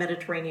around the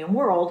Mediterranean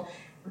world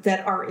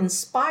that are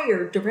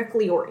inspired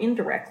directly or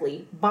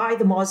indirectly by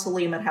the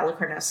mausoleum at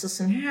Halicarnassus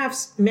and have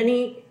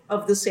many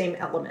of the same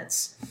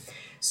elements.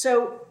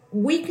 So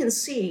we can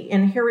see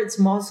in Herod's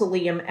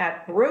mausoleum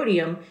at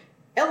Herodium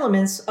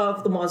elements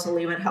of the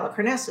mausoleum at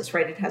Halicarnassus,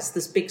 right? It has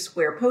this big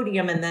square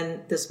podium and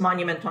then this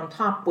monument on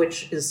top,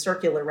 which is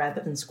circular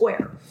rather than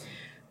square.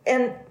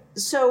 And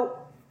so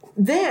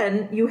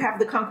then you have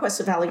the conquest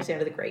of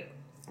Alexander the Great.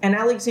 And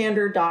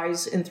Alexander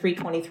dies in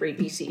 323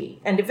 BCE.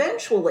 And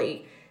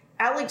eventually,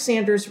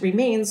 Alexander's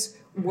remains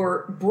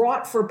were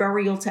brought for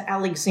burial to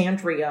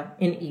Alexandria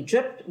in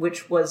Egypt,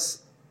 which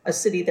was a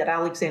city that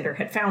Alexander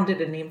had founded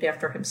and named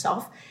after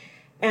himself.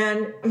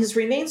 And his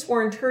remains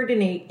were interred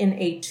in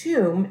a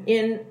tomb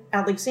in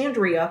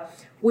Alexandria,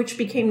 which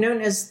became known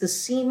as the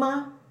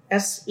Sema,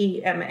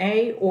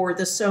 S-E-M-A, or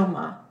the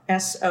Soma,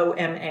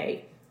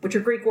 S-O-M-A, which are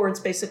Greek words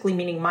basically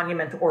meaning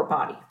monument or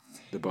body.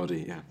 The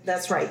body, yeah.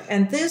 That's right.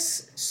 And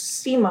this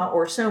Sema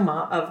or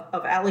Soma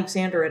of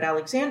Alexander at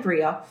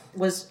Alexandria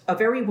was a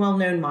very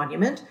well-known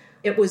monument.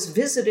 It was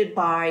visited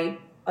by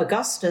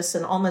Augustus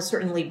and almost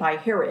certainly by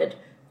Herod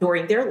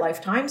during their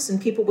lifetimes,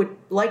 and people would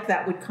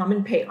come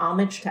and pay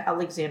homage to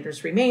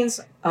Alexander's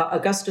remains.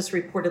 Augustus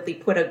reportedly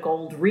put a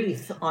gold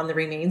wreath on the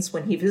remains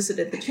when he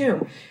visited the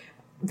tomb.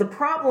 The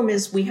problem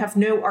is we have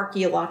no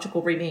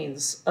archaeological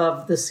remains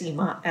of the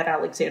Sema at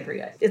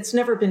Alexandria. It's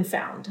never been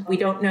found. We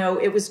don't know.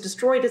 It was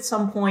destroyed at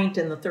some point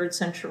in the 3rd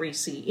century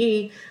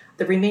CE.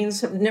 The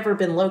remains have never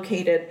been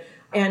located.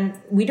 And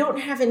we don't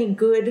have any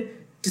good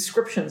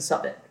descriptions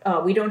of it.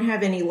 We don't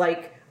have any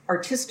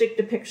artistic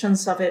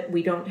depictions of it.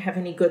 We don't have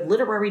any good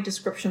literary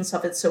descriptions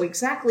of it. So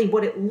exactly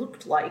what it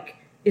looked like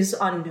is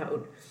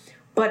unknown.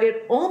 But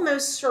it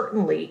almost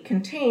certainly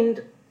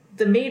contained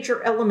the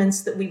major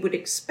elements that we would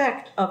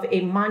expect of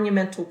a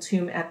monumental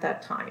tomb at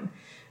that time,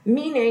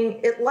 meaning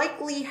it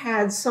likely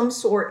had some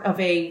sort of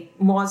a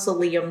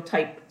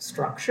mausoleum-type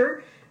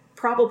structure,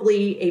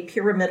 probably a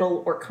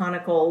pyramidal or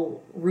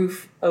conical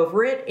roof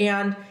over it,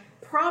 and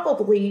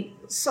probably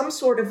some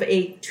sort of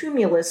a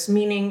tumulus,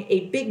 meaning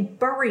a big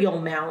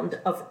burial mound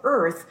of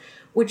earth,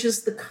 which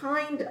is the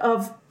kind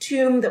of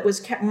tomb that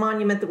was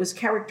monument that was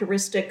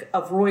characteristic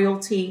of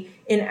royalty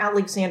in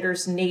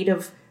Alexander's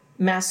native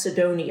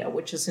Macedonia,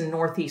 which is in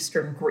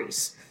northeastern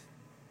Greece.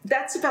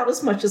 That's about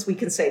as much as we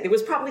can say. There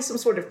was probably some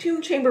sort of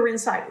tomb chamber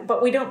inside,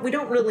 but we don't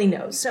really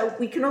know. So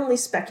we can only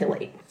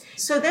speculate.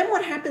 So then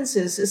what happens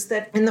is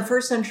that in the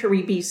 1st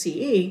century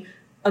BCE,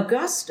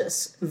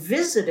 Augustus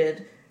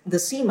visited the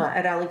Sema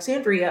at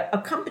Alexandria,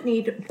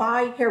 accompanied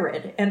by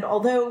Herod. And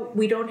although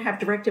we don't have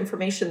direct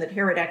information that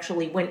Herod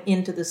actually went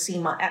into the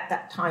Sema at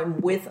that time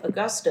with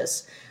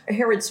Augustus,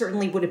 Herod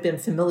certainly would have been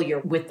familiar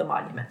with the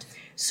monument.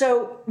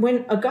 So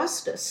when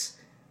Augustus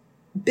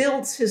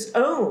builds his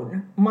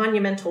own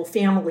monumental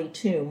family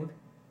tomb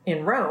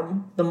in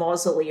Rome, the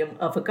Mausoleum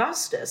of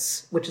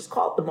Augustus, which is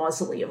called the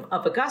Mausoleum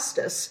of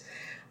Augustus,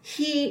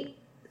 he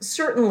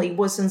certainly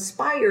was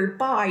inspired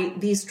by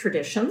these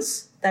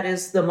traditions, that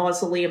is the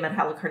Mausoleum at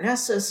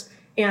Halicarnassus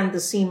and the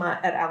Sema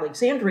at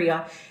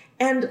Alexandria.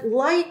 And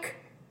like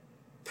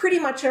pretty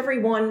much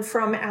everyone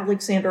from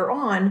Alexander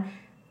on,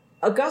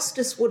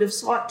 Augustus would have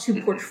sought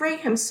to portray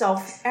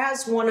himself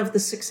as one of the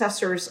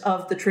successors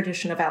of the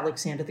tradition of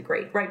Alexander the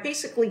Great, right?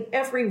 Basically,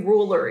 every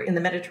ruler in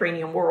the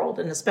Mediterranean world,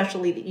 and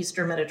especially the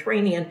Eastern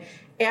Mediterranean,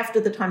 after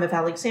the time of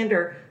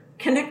Alexander,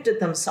 connected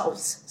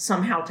themselves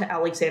somehow to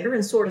Alexander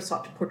and sort of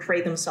sought to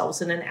portray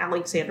themselves in an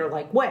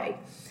Alexander-like way.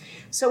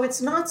 So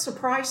it's not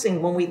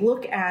surprising when we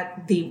look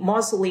at the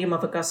Mausoleum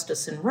of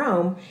Augustus in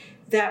Rome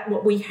that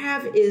what we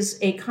have is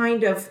a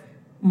kind of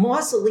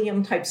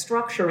mausoleum-type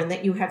structure in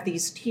that you have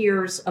these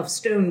tiers of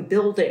stone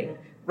building,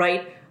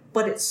 right?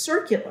 But it's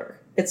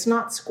circular. It's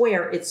not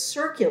square. It's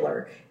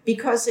circular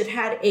because it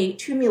had a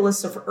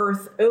tumulus of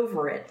earth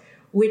over it,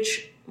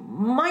 which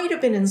might have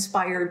been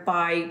inspired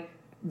by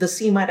the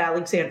Sema at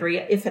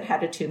Alexandria if it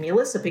had a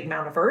tumulus, a big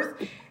mound of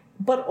earth,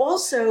 but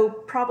also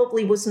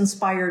probably was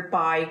inspired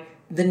by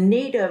the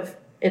native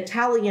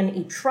Italian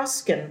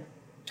Etruscan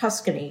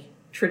Tuscany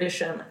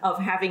tradition of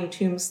having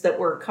tombs that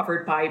were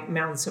covered by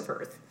mounds of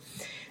earth.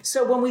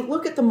 So when we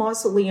look at the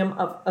Mausoleum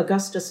of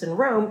Augustus in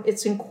Rome,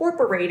 it's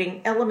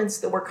incorporating elements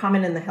that were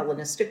common in the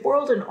Hellenistic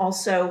world and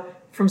also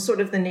from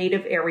sort of the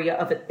native area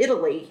of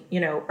Italy,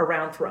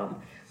 around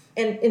Rome.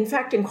 And in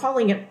fact, in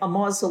calling it a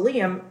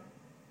mausoleum,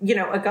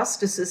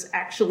 Augustus is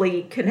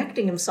actually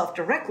connecting himself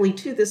directly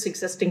to this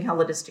existing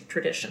Hellenistic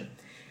tradition.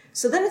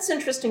 So then it's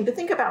interesting to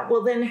think about,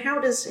 well, then how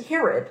does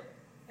Herod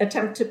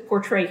attempt to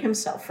portray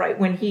himself, right,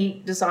 when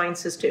he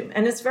designs his tomb?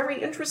 And it's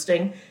very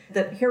interesting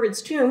that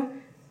Herod's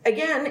tomb,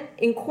 again,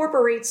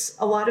 incorporates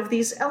a lot of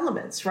these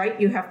elements, right?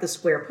 You have the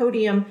square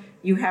podium,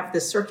 you have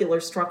the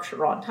circular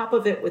structure on top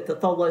of it with the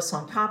tholos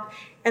on top,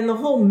 and the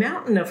whole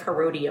mountain of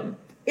Herodium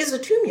is a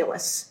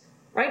tumulus,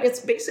 right? It's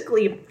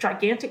basically a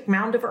gigantic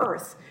mound of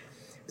earth.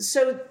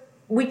 So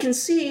we can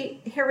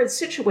see Herod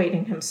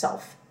situating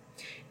himself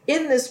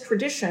in this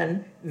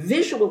tradition,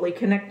 visually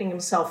connecting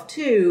himself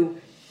to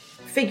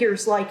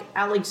figures like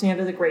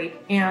Alexander the Great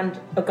and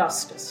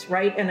Augustus,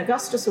 right? And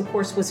Augustus, of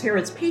course, was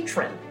Herod's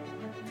patron.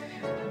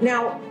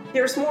 Now,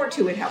 there's more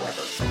to it,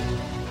 however.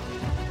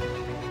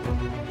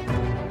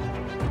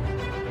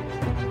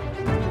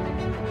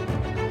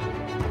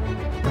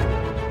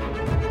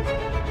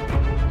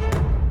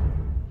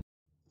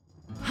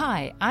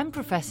 Hi, I'm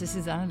Professor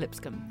Susanna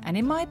Lipscomb, and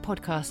in my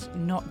podcast,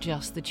 Not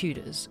Just the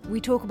Tudors,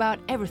 we talk about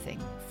everything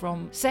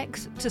from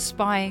sex to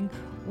spying,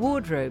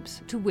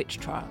 wardrobes to witch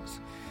trials.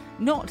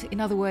 Not,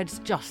 in other words,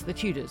 just the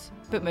Tudors,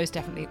 but most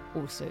definitely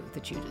also the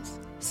Tudors.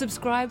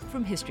 Subscribe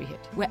from History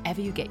Hit, wherever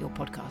you get your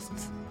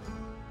podcasts.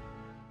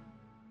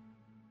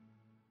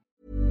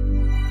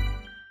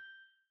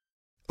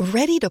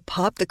 Ready to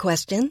pop the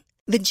question?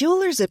 The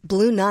jewelers at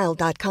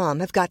BlueNile.com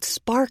have got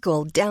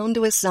sparkle down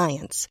to a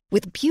science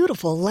with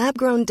beautiful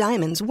lab-grown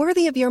diamonds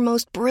worthy of your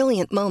most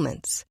brilliant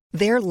moments.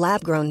 Their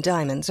lab-grown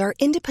diamonds are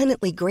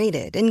independently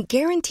graded and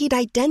guaranteed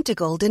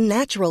identical to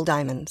natural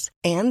diamonds,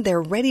 and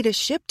they're ready to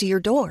ship to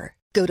your door.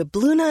 Go to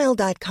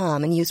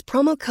BlueNile.com and use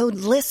promo code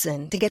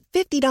LISTEN to get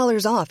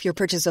 $50 off your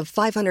purchase of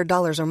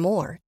 $500 or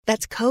more.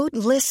 That's code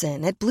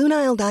LISTEN at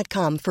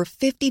BlueNile.com for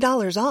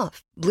 $50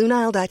 off.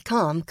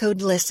 BlueNile.com,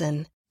 code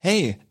LISTEN.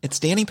 Hey, it's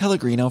Danny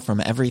Pellegrino from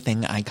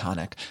Everything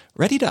Iconic.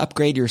 Ready to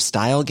upgrade your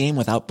style game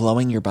without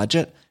blowing your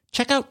budget?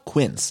 Check out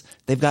Quince.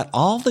 They've got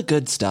all the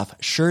good stuff,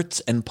 shirts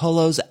and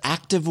polos,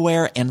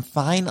 activewear, and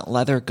fine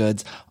leather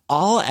goods,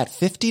 all at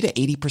 50 to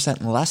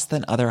 80% less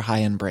than other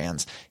high-end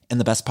brands. And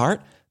the best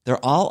part?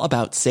 They're all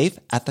about safe,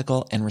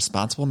 ethical, and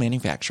responsible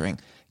manufacturing.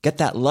 Get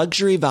that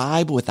luxury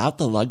vibe without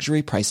the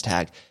luxury price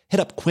tag. Hit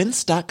up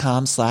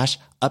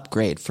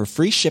quince.com/upgrade for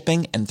free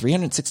shipping and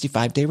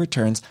 365-day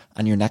returns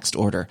on your next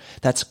order.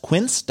 That's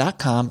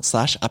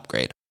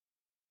quince.com/upgrade.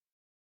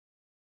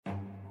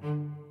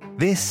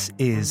 This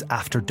is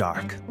After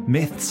Dark,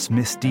 myths,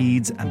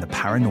 misdeeds and the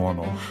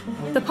paranormal.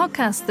 The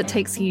podcast that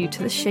takes you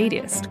to the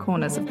shadiest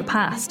corners of the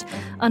past,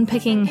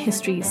 unpicking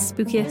history's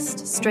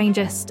spookiest,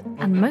 strangest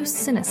and most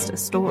sinister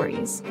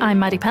stories. I'm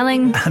Maddie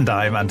Pelling. And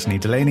I'm Anthony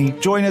Delaney.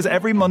 Join us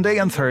every Monday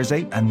and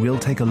Thursday and we'll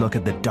take a look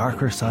at the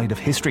darker side of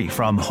history,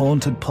 from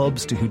haunted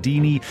pubs to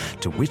Houdini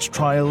to witch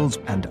trials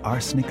and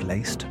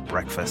arsenic-laced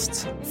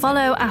breakfasts.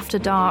 Follow After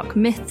Dark,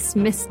 myths,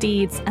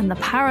 misdeeds and the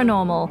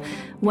paranormal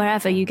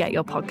wherever you get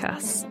your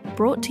podcasts.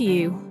 Brought to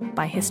you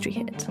by History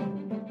Hit.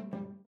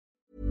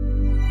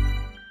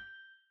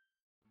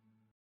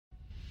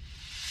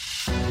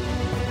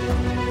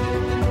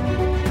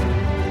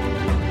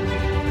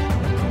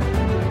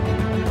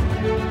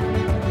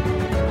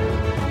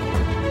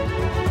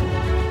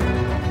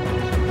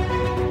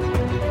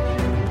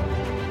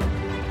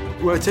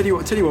 Well, I tell you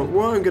what,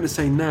 what I'm going to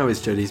say now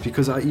is, Jodie, is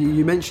because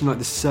you mentioned like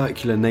the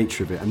circular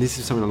nature of it, and this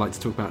is something I'd like to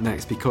talk about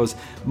next, because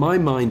my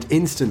mind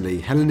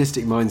instantly,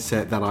 Hellenistic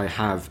mindset that I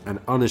have, and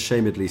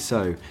unashamedly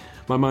so,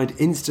 my mind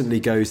instantly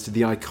goes to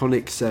the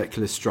iconic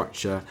circular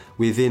structure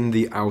within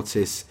the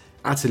Altis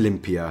at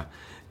Olympia,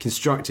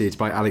 constructed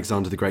by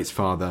Alexander the Great's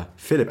father,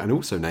 Philip, and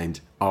also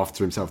named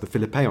after himself, the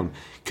Philippeion.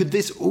 Could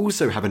this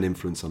also have an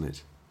influence on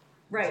it?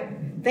 Right.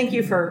 Thank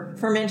you for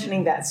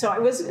mentioning that. So I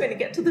wasn't going to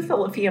get to the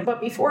Philippeion,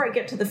 but before I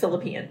get to the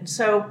Philippeion,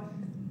 so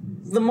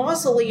the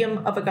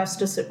mausoleum of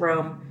Augustus at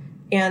Rome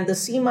and the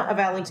Sema of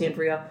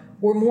Alexandria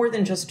were more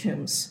than just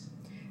tombs.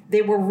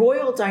 They were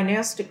royal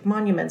dynastic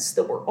monuments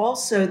that were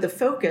also the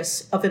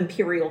focus of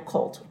imperial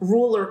cult,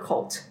 ruler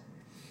cult.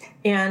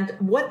 And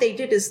what they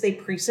did is they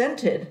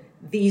presented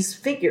these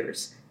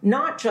figures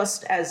not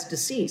just as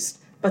deceased,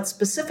 but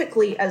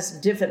specifically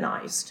as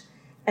divinized.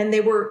 And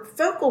they were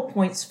focal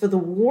points for the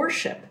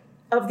worship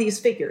of these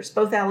figures,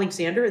 both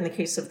Alexander, in the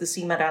case of the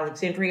Sema at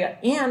Alexandria,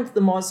 and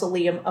the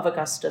mausoleum of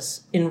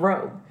Augustus in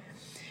Rome.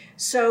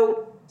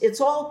 So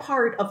it's all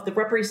part of the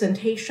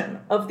representation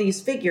of these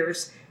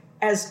figures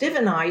as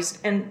divinized.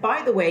 And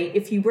by the way,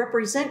 if you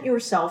represent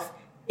yourself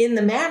in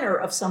the manner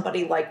of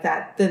somebody like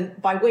that, then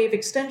by way of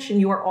extension,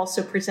 you are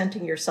also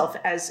presenting yourself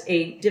as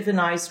a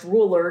divinized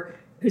ruler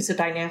who's a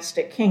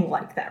dynastic king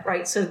like that,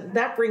 right? So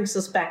that brings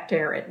us back to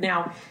Herod.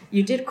 Now,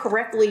 you did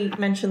correctly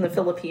mention the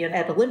Philippeion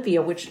at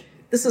Olympia, which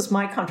this is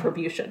my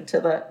contribution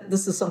to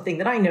this is something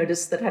that I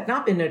noticed that had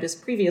not been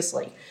noticed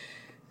previously.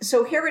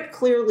 So Herod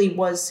clearly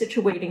was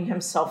situating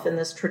himself in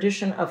this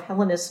tradition of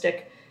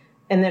Hellenistic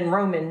and then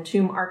Roman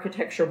tomb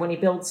architecture when he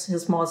builds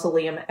his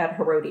mausoleum at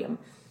Herodium,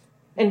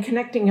 and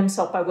connecting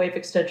himself by way of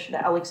extension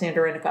to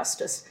Alexander and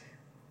Augustus.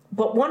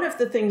 But one of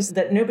the things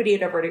that nobody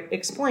had ever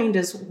explained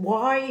is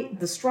why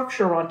the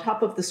structure on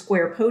top of the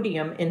square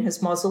podium in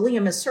his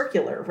mausoleum is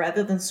circular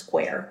rather than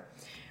square,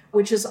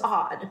 which is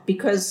odd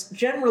because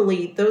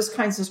generally those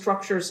kinds of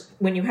structures,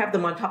 when you have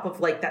them on top of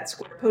like that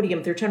square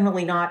podium, they're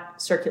generally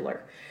not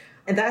circular.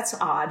 And that's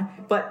odd.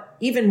 But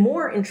even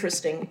more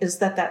interesting is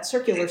that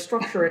circular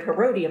structure at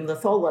Herodium, the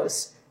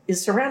tholos, is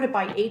surrounded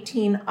by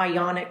 18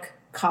 Ionic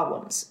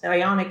columns.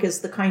 Ionic is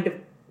the kind of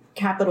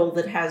capital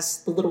that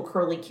has the little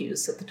curly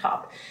Q's at the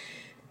top.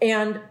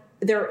 And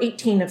there are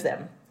 18 of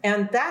them.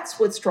 And that's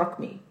what struck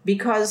me,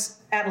 because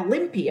at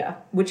Olympia,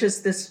 which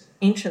is this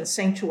ancient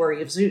sanctuary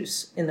of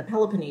Zeus in the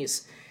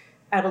Peloponnese,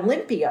 at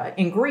Olympia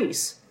in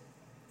Greece,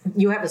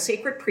 you have a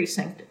sacred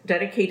precinct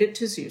dedicated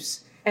to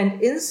Zeus.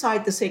 And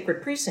inside the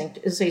sacred precinct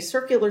is a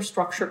circular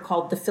structure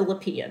called the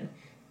Philippeion.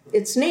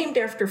 It's named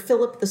after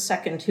Philip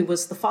II, who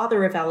was the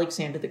father of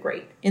Alexander the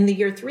Great. In the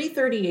year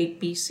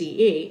 338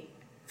 BCE,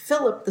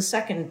 Philip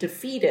II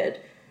defeated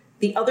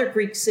the other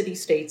Greek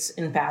city-states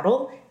in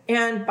battle,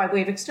 and by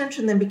way of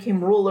extension then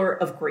became ruler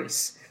of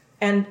Greece.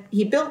 And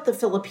he built the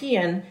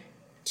Philippeion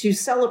to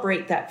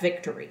celebrate that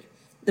victory.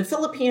 The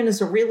Philippeion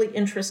is a really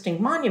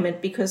interesting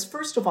monument because,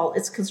 first of all,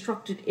 it's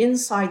constructed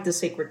inside the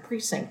sacred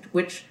precinct,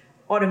 which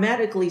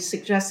automatically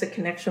suggests a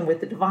connection with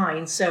the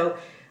divine. So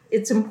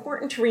it's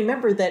important to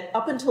remember that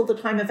up until the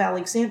time of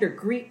Alexander,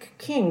 Greek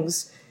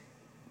kings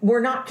were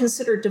not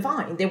considered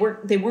divine. They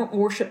weren't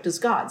worshipped as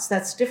gods.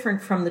 That's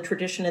different from the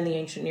tradition in the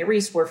ancient Near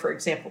East, where, for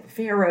example, the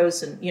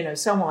pharaohs and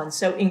so on.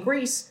 So in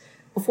Greece,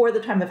 before the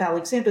time of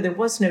Alexander, there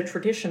was no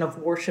tradition of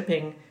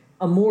worshiping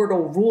a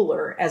mortal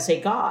ruler as a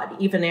god,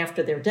 even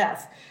after their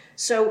death.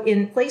 So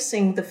in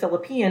placing the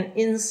Philippeion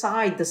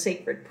inside the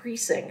sacred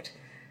precinct,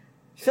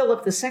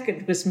 Philip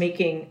II was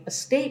making a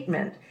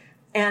statement,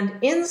 and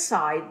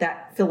inside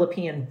that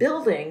Philippeion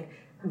building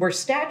were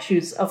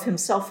statues of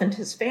himself and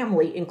his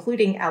family,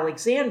 including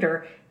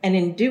Alexander, and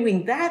in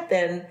doing that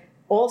then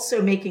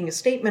also making a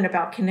statement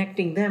about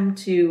connecting them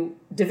to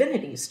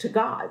divinities, to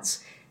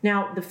gods.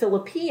 Now, the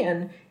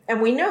Philippeion,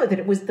 and we know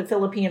that the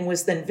Philippeion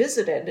was then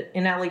visited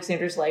in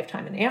Alexander's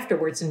lifetime and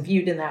afterwards and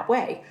viewed in that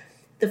way.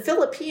 The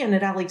Philippeion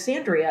at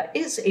Alexandria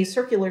is a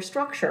circular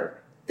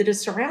structure that is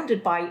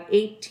surrounded by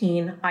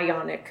 18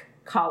 Ionic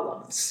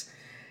columns.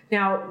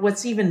 Now,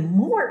 what's even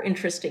more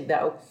interesting,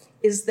 though,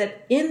 is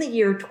that in the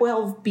year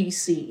 12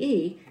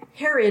 BCE,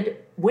 Herod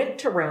went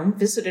to Rome,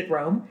 visited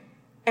Rome,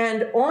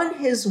 and on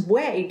his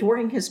way,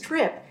 during his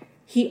trip,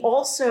 he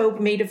also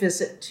made a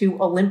visit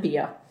to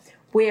Olympia,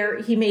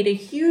 where he made a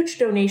huge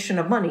donation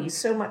of money,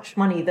 so much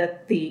money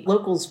that the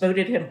locals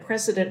voted him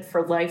president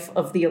for life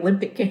of the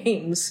Olympic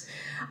Games.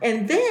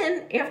 And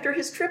then, after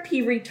his trip,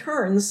 he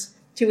returns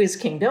to his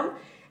kingdom.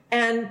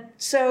 And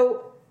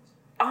so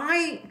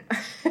and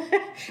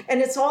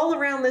it's all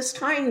around this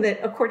time that,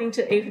 according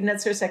to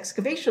Netzer's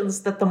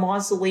excavations, that the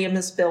mausoleum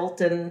is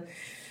built. And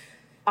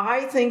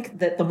I think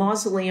that the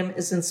mausoleum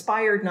is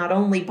inspired not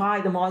only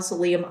by the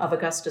mausoleum of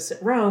Augustus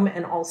at Rome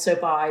and also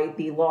by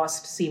the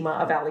lost Sema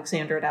of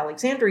Alexander at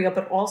Alexandria,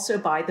 but also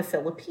by the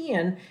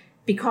Philippian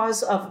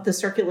because of the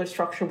circular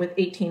structure with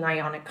 18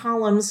 Ionic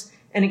columns.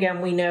 And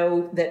again, we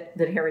know that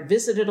Herod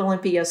visited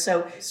Olympia.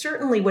 So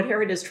certainly what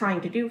Herod is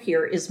trying to do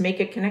here is make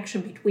a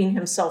connection between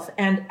himself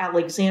and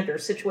Alexander,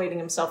 situating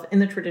himself in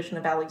the tradition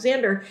of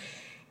Alexander,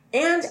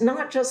 and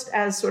not just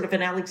as sort of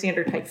an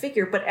Alexander-type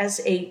figure, but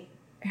as a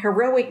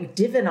heroic,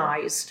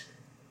 divinized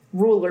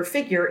ruler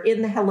figure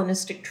in the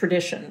Hellenistic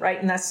tradition, right?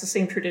 And that's the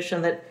same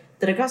tradition that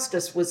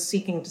Augustus was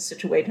seeking to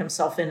situate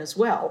himself in as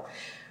well.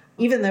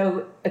 Even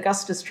though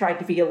Augustus tried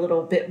to be a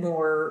little bit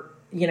more,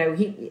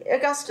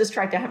 Augustus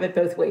tried to have it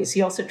both ways.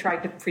 He also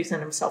tried to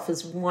present himself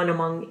as one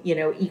among,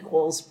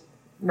 equals,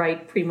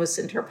 right? Primus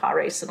inter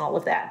pares and all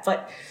of that.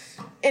 But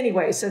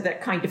anyway, so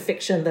that kind of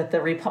fiction that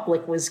the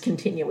Republic was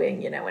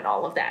continuing, and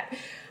all of that.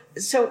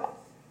 So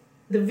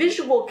the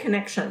visual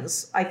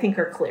connections, I think,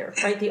 are clear,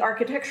 right? The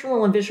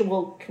architectural and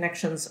visual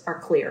connections are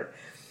clear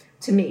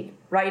to me,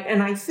 right?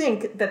 And I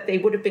think that they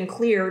would have been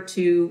clear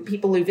to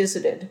people who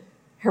visited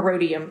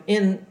Herodium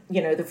in, the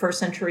 1st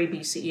century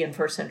BCE and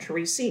 1st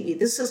century CE.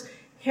 This is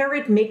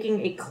Herod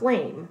making a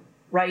claim,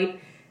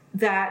 right,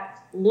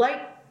 that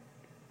like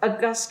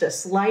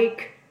Augustus,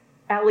 like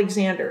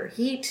Alexander,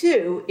 he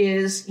too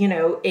is,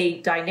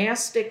 a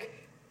dynastic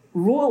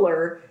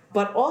ruler,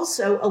 but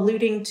also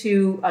alluding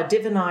to a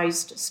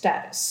divinized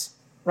status,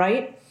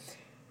 right?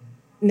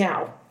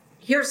 Now,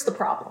 here's the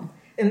problem,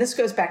 and this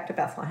goes back to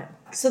Bethlehem.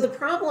 So the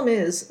problem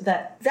is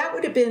that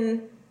would have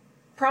been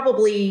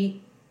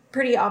probably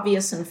pretty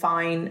obvious and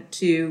fine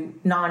to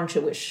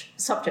non-Jewish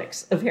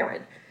subjects of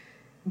Herod.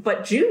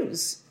 But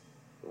Jews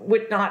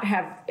would not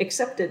have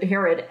accepted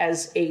Herod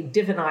as a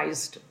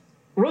divinized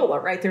ruler,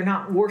 right? They're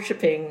not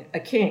worshiping a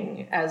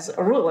king as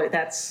a ruler.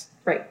 That's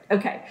right.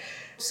 Okay.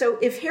 So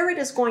if Herod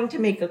is going to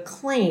make a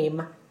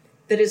claim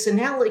that is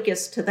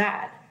analogous to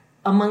that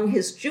among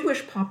his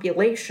Jewish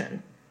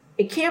population,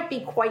 it can't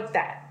be quite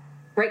that,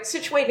 right?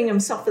 Situating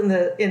himself in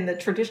the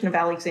tradition of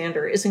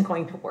Alexander isn't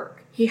going to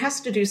work. He has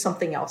to do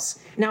something else.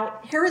 Now,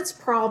 Herod's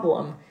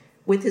problem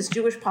with his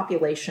Jewish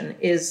population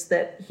is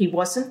that he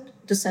wasn't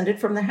descended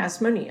from the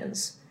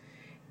Hasmoneans,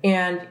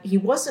 and he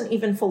wasn't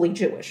even fully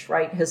Jewish,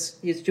 right?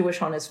 He's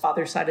Jewish on his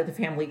father's side of the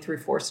family through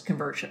forced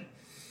conversion.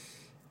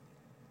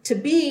 To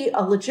be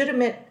a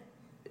legitimate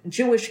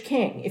Jewish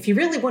king, if you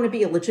really want to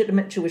be a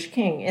legitimate Jewish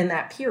king in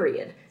that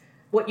period,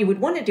 what you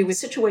would want to do is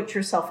situate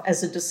yourself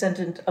as a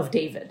descendant of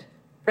David,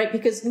 right?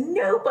 Because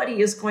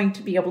nobody is going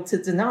to be able to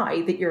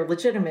deny that you're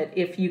legitimate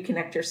if you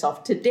connect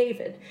yourself to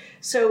David.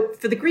 So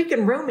for the Greek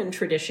and Roman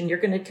tradition, you're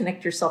going to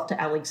connect yourself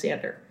to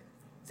Alexander.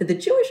 For the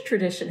Jewish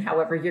tradition,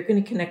 however, you're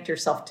going to connect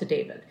yourself to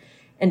David.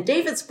 And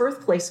David's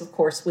birthplace, of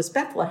course, was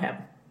Bethlehem,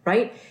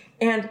 right?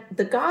 And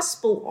the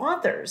gospel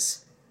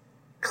authors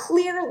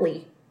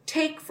clearly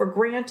take for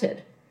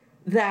granted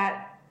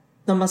that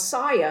the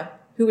Messiah,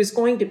 who is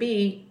going to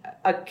be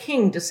a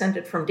king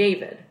descended from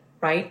David,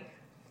 right,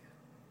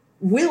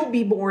 will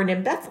be born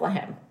in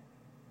Bethlehem,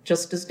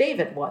 just as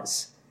David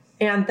was.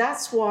 And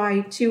that's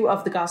why two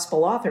of the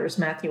gospel authors,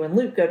 Matthew and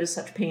Luke, go to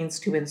such pains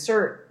to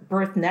insert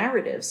birth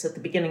narratives at the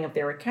beginning of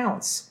their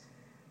accounts,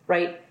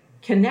 right,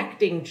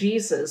 connecting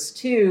Jesus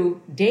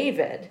to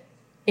David.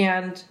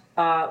 And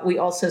we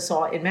also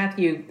saw in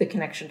Matthew the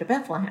connection to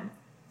Bethlehem,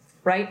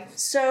 right?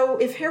 So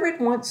if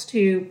Herod wants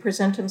to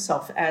present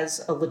himself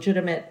as a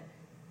legitimate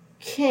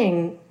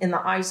king in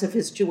the eyes of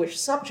his Jewish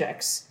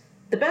subjects,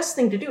 the best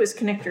thing to do is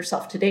connect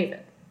yourself to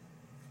David,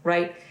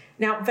 right?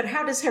 Now, but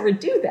how does Herod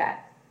do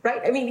that,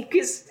 right? I mean,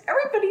 because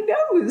everybody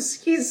knows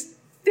he's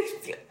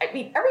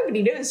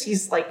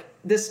like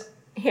this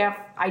half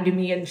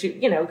Idumean Jew,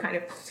 kind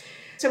of.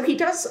 So he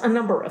does a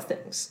number of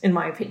things, in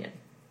my opinion.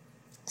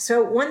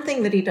 So one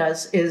thing that he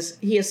does is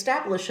he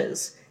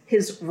establishes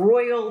his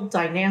royal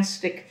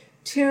dynastic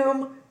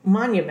tomb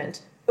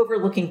monument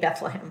overlooking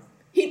Bethlehem.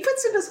 He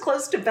puts it as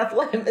close to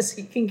Bethlehem as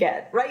he can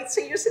get, right?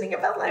 So you're sitting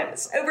in Bethlehem,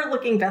 it's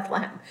overlooking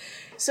Bethlehem.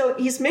 So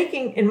he's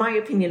making, in my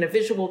opinion, a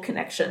visual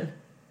connection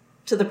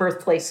to the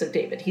birthplace of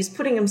David. He's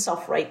putting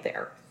himself right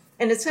there.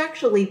 And it's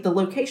actually the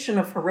location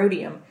of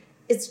Herodium.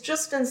 It's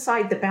just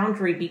inside the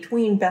boundary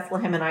between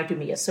Bethlehem and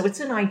Idumea. So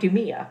it's in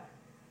Idumea,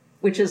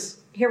 which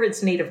is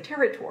Herod's native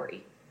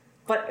territory,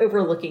 but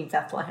overlooking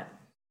Bethlehem.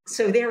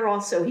 So there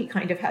also he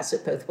kind of has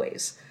it both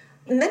ways.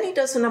 And then he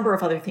does a number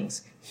of other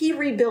things. He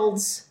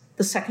rebuilds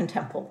the Second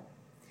Temple.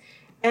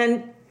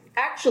 And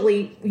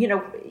actually,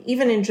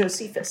 even in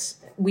Josephus,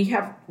 we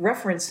have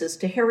references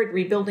to Herod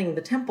rebuilding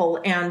the temple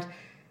and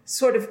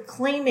sort of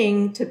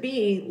claiming to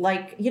be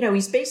like,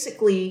 he's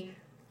basically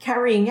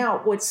carrying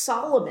out what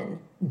Solomon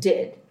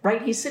did,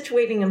 right? He's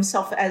situating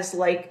himself as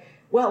like,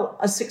 well,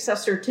 a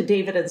successor to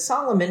David and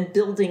Solomon,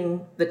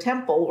 building the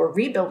temple or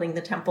rebuilding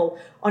the temple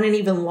on an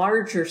even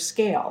larger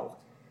scale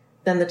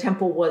than the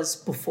temple was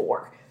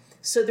before.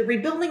 So the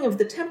rebuilding of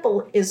the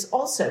temple is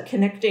also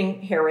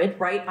connecting Herod,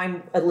 right?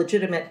 I'm a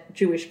legitimate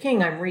Jewish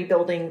king. I'm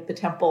rebuilding the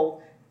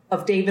temple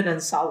of David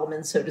and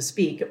Solomon, so to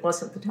speak. It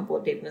wasn't the temple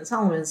of David and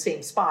Solomon,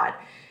 same spot.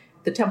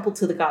 The temple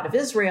to the God of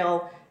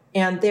Israel,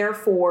 and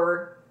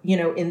therefore,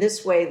 in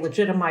this way,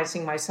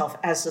 legitimizing myself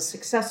as a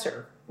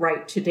successor,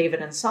 right, to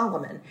David and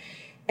Solomon.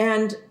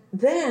 And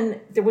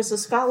then there was a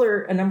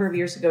scholar a number of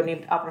years ago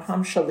named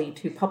Abraham Shalit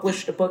who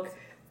published a book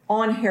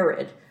on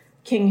Herod,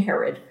 King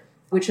Herod,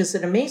 which is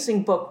an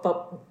amazing book,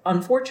 but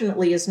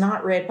unfortunately is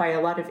not read by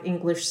a lot of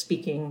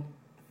English-speaking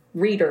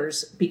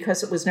readers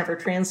because it was never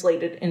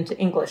translated into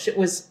English. It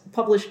was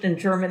published in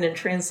German and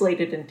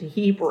translated into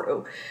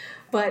Hebrew,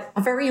 but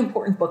a very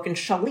important book. And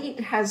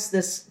Shalit has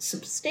this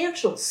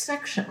substantial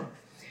section.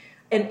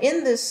 And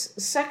in this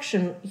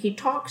section, he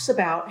talks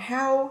about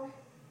how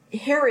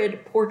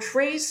Herod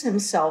portrays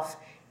himself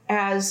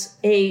as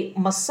a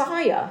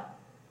Messiah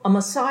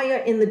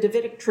in the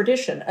Davidic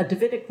tradition, a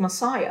Davidic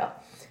Messiah,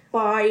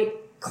 by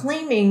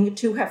claiming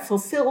to have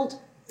fulfilled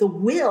the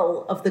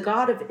will of the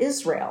God of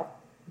Israel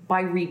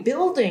by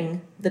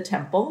rebuilding the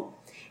temple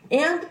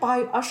and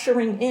by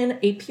ushering in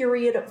a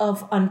period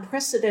of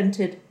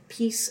unprecedented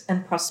peace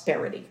and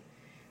prosperity.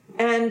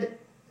 And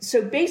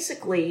so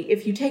basically,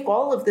 if you take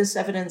all of this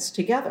evidence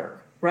together,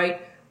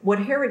 right, what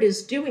Herod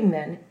is doing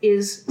then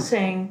is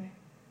saying,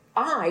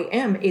 I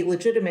am a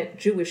legitimate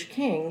Jewish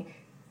king.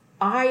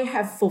 I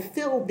have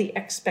fulfilled the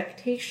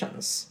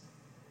expectations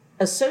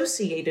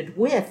associated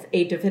with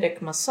a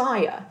Davidic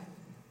Messiah.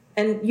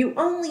 And you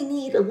only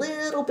need a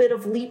little bit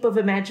of leap of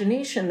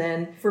imagination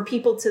then for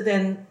people to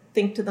then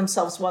think to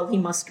themselves, well, he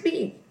must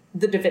be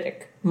the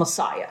Davidic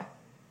Messiah,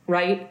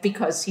 right?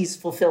 Because he's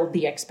fulfilled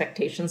the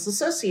expectations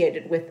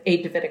associated with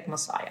a Davidic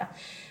Messiah.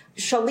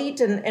 Shalit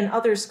and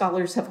other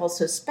scholars have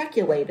also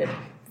speculated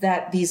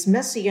that these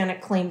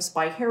messianic claims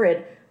by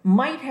Herod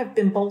might have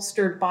been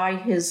bolstered by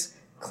his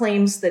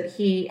claims that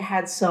he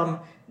had some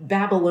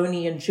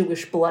Babylonian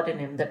Jewish blood in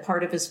him, that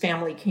part of his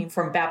family came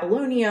from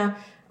Babylonia,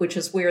 which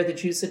is where the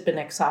Jews had been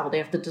exiled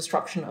after the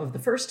destruction of the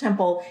first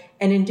temple.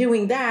 And in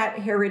doing that,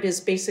 Herod is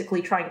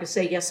basically trying to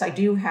say, yes, I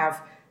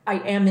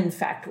am in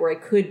fact, or I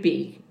could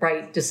be,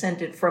 right,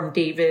 descended from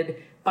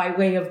David by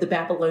way of the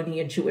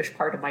Babylonian Jewish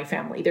part of my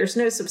family. There's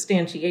no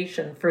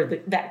substantiation for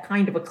that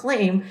kind of a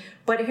claim,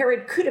 but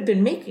Herod could have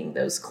been making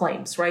those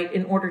claims, right,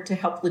 in order to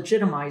help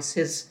legitimize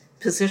his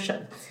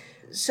position.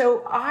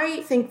 So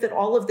I think that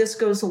all of this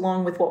goes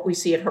along with what we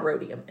see at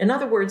Herodium. In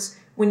other words,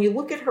 when you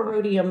look at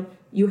Herodium,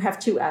 you have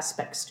two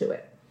aspects to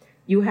it.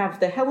 You have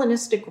the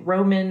Hellenistic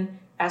Roman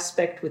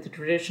aspect with the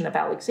tradition of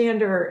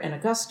Alexander and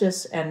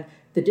Augustus and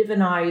the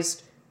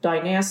divinized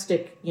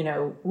dynastic,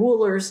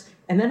 rulers.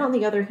 And then on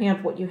the other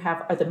hand, what you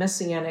have are the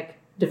Messianic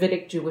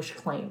Davidic Jewish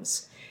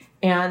claims.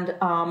 And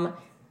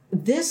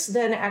this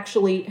then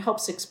actually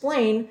helps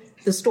explain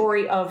the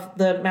story of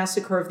the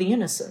massacre of the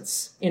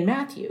innocents in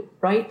Matthew,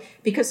 right?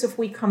 Because if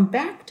we come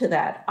back to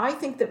that, I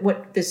think that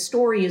what this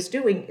story is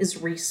doing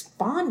is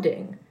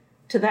responding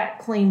to that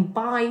claim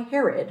by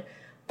Herod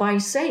by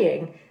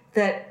saying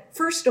that,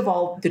 first of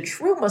all, the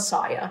true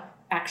Messiah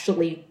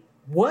actually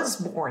was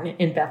born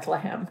in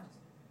Bethlehem.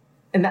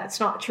 And that's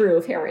not true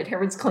of Herod.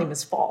 Herod's claim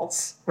is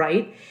false,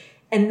 right?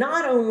 And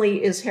not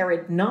only is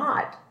Herod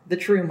not the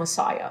true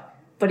Messiah,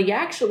 but he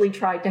actually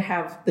tried to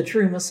have the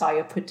true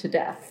Messiah put to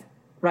death,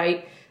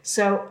 right?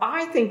 So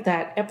I think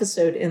that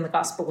episode in the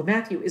Gospel of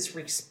Matthew is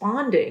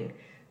responding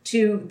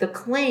to the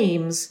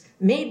claims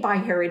made by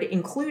Herod,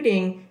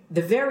 including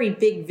the very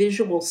big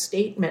visual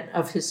statement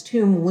of his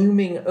tomb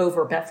looming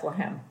over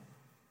Bethlehem.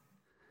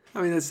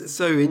 I mean, that's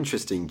so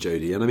interesting,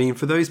 Jodie. And I mean,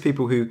 for those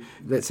people who,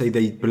 let's say,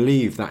 they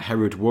believe that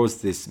Herod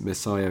was this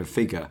Messiah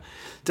figure,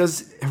 do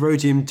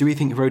we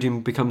think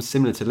Herodium becomes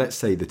similar to, let's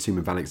say, the tomb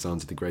of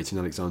Alexander the Great in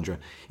Alexandria,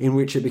 in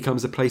which it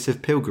becomes a place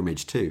of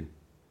pilgrimage too?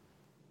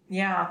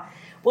 Yeah.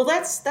 Well,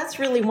 that's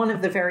really one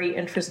of the very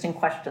interesting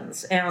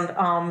questions.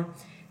 And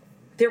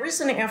there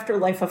is an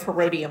afterlife of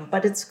Herodium,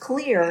 but it's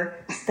clear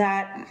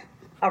that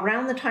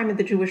around the time of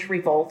the Jewish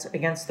revolt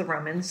against the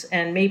Romans,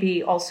 and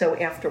maybe also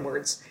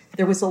afterwards,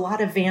 there was a lot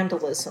of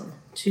vandalism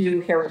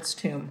to Herod's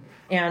tomb.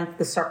 And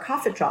the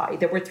sarcophagi,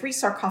 there were 3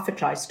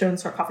 sarcophagi, stone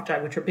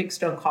sarcophagi, which are big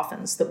stone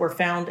coffins that were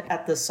found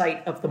at the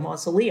site of the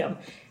mausoleum.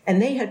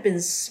 And they had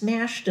been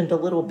smashed into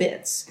little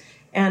bits.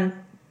 And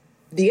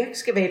the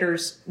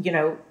excavators,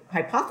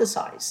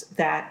 hypothesize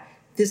that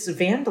this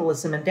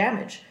vandalism and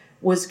damage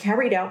was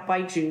carried out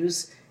by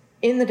Jews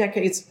in the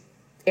decades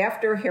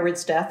after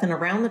Herod's death and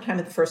around the time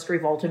of the first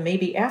revolt, and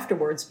maybe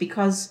afterwards,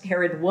 because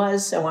Herod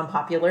was so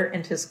unpopular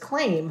and his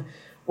claim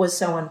was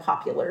so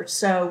unpopular.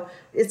 So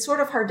it's sort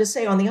of hard to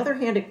say. On the other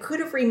hand, it could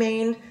have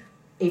remained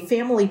a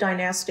family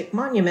dynastic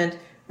monument.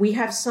 We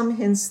have some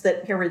hints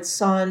that Herod's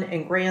son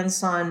and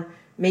grandson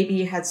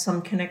maybe had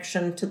some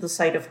connection to the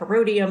site of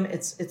Herodium.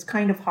 It's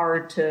kind of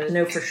hard to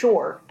know for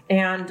sure.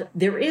 And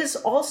there is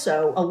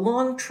also a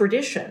long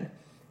tradition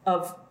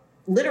of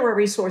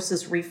literary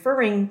sources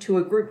referring to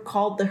a group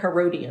called the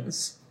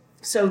Herodians.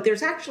 So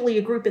there's actually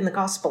a group in the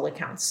gospel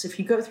accounts, if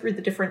you go through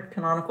the different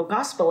canonical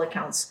gospel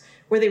accounts,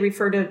 where they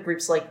refer to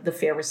groups like the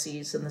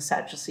Pharisees and the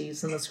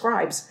Sadducees and the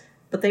scribes.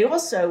 But they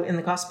also, in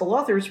the gospel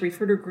authors,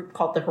 refer to a group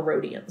called the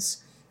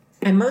Herodians.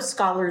 And most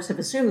scholars have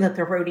assumed that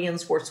the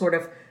Herodians were sort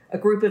of a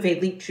group of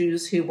elite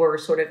Jews who were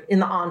sort of in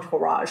the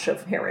entourage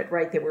of Herod,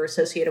 right? They were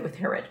associated with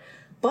Herod.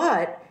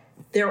 But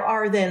there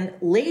are then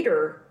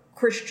later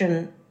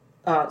Christian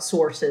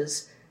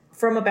sources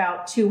from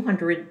about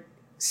 200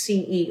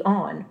 CE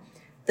on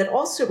that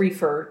also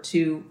refer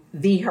to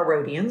the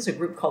Herodians, a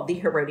group called the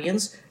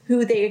Herodians,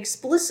 who they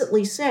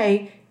explicitly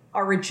say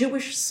are a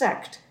Jewish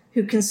sect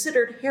who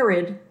considered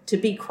Herod to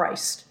be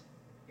Christ,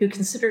 who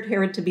considered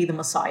Herod to be the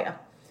Messiah.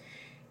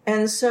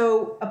 And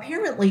so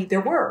apparently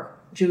there were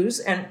Jews,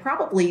 and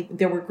probably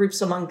there were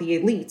groups among the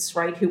elites,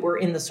 right, who were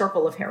in the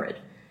circle of Herod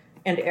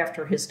and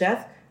after his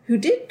death, who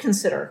did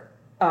consider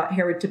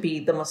Herod to be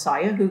the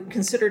Messiah, who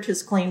considered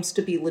his claims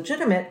to be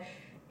legitimate.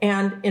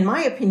 And in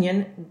my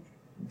opinion,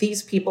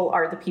 these people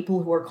are the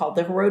people who are called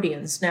the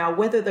Herodians. Now,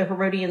 whether the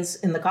Herodians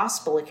in the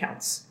gospel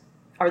accounts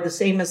are the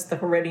same as the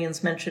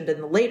Herodians mentioned in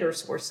the later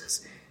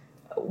sources,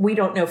 we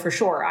don't know for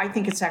sure. I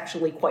think it's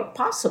actually quite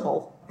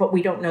possible, but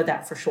we don't know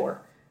that for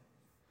sure.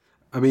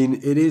 I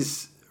mean, it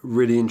is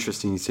really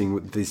interesting seeing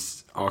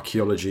this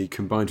archaeology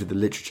combined with the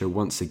literature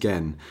once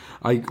again.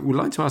 I would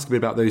like to ask a bit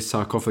about those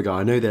sarcophagi.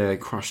 I know they're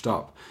crushed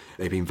up,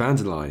 they've been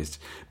vandalized,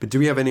 but do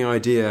we have any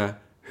idea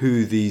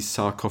who these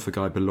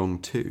sarcophagi belong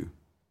to?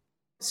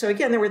 So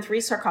again, there were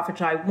 3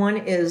 sarcophagi. One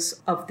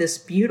is of this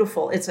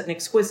beautiful, it's an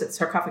exquisite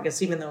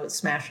sarcophagus, even though it's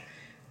smashed,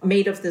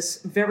 made of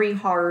this very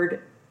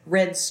hard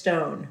red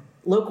stone,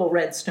 local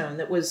red stone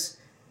that was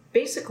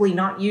basically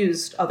not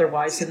used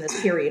otherwise in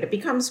this period. It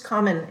becomes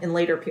common in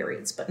later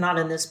periods, but not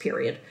in this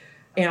period.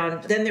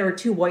 And then there are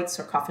 2 white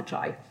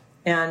sarcophagi.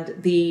 And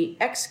the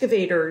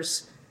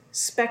excavators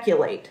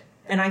speculate,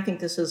 and I think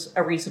this is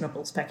a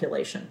reasonable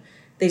speculation,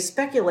 they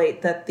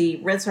speculate that the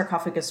red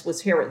sarcophagus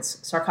was Herod's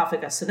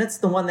sarcophagus, and it's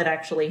the one that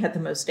actually had the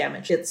most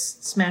damage. It's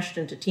smashed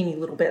into teeny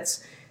little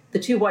bits. The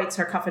 2 white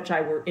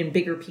sarcophagi were in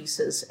bigger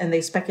pieces, and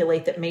they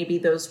speculate that maybe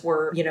those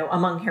were,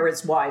 among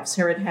Herod's wives.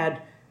 Herod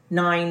had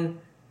 9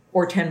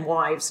 or 10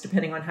 wives,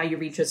 depending on how you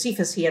read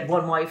Josephus. He had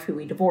 1 wife who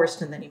he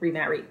divorced, and then he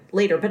remarried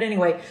later. But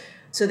anyway,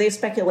 so they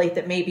speculate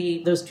that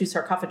maybe those 2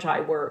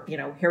 sarcophagi were,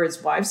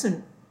 Herod's wives,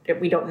 and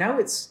we don't know.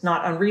 It's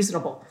not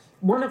unreasonable.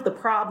 One of the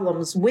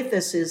problems with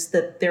this is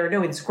that there are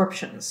no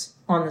inscriptions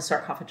on the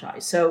sarcophagi.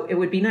 So it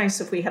would be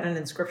nice if we had an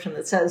inscription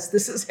that says,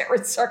 this is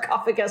Herod's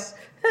sarcophagus.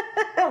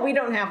 We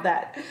don't have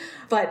that.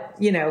 But,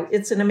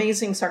 it's an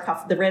amazing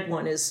sarcophagus. The red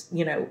one is,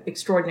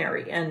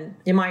 extraordinary. And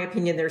in my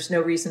opinion, there's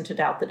no reason to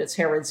doubt that it's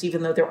Herod's,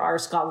 even though there are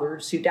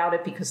scholars who doubt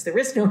it because there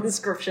is no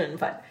inscription.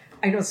 But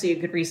I don't see a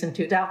good reason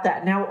to doubt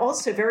that. Now,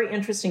 also very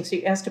interesting, so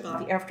you asked about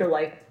the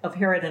afterlife of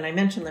Herod, and I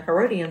mentioned the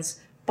Herodians.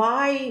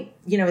 By,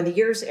 in the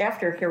years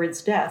after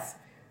Herod's death,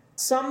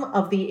 some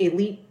of the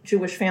elite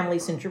Jewish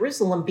families in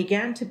Jerusalem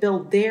began to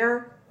build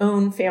their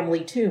own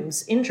family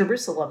tombs in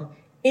Jerusalem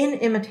in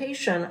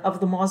imitation of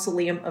the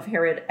mausoleum of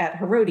Herod at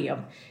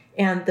Herodium.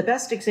 And the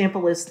best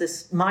example is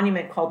this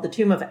monument called the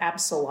Tomb of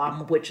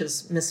Absalom, which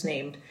is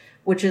misnamed,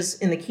 which is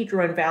in the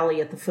Kidron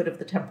Valley at the foot of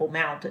the Temple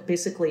Mount.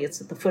 Basically,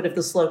 it's at the foot of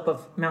the slope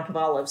of Mount of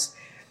Olives.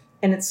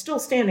 And it's still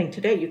standing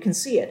today. You can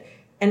see it.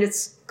 And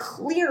it's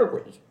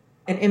clearly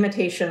an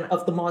imitation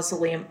of the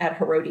mausoleum at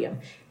Herodium.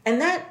 And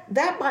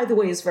that, by the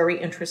way, is very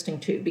interesting,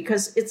 too,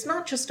 because it's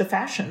not just a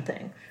fashion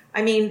thing.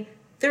 I mean,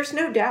 there's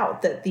no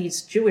doubt that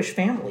these Jewish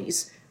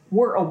families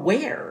were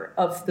aware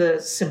of the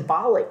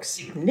symbolic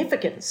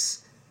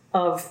significance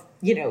of,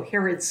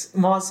 Herod's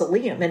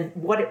mausoleum and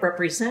what it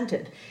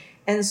represented.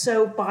 And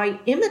so by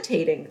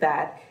imitating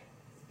that,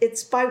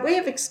 it's by way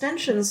of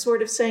extension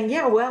sort of saying,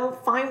 yeah, well,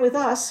 fine with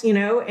us,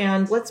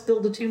 and let's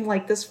build a tomb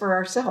like this for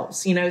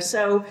ourselves,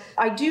 So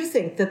I do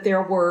think that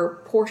there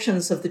were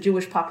portions of the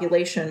Jewish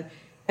population,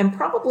 and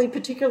probably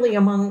particularly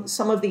among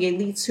some of the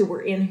elites who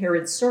were in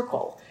Herod's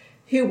circle,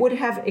 who would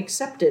have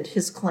accepted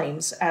his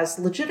claims as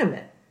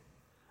legitimate.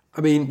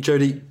 I mean,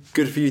 Jodie,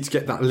 good for you to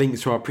get that link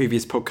to our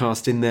previous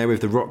podcast in there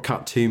with the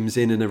rock-cut tombs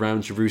in and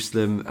around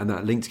Jerusalem, and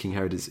that link to King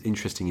Herod is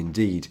interesting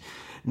indeed.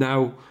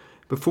 Now,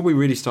 before we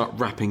really start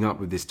wrapping up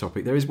with this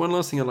topic, there is one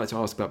last thing I'd like to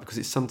ask about, because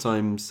it's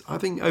sometimes, I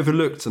think,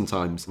 overlooked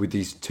sometimes with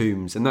these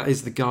tombs, and that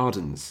is the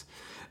gardens,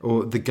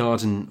 or the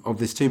garden of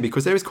this tomb,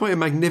 because there is quite a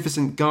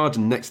magnificent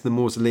garden next to the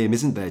mausoleum,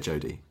 isn't there,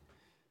 Jodie?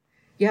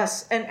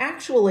 Yes, and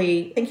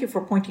actually, thank you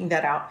for pointing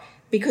that out,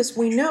 because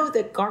we know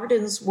that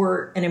gardens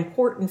were an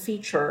important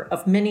feature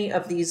of many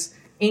of these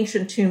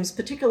ancient tombs,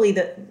 particularly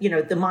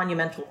the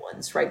monumental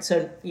ones, right?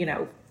 So,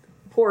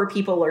 poorer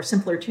people or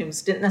simpler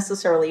tombs didn't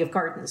necessarily have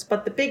gardens.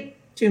 But the big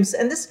tombs,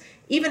 and this,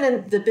 even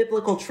in the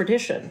biblical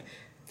tradition,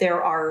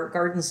 there are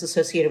gardens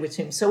associated with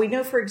tombs. So we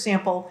know, for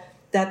example,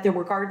 that there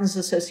were gardens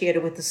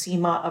associated with the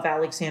Sema of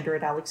Alexander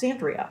at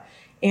Alexandria.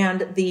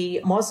 And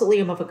the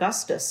Mausoleum of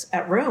Augustus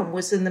at Rome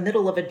was in the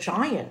middle of a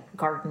giant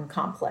garden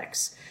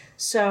complex.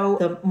 So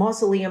the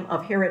Mausoleum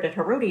of Herod at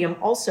Herodium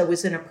also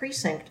was in a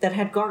precinct that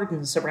had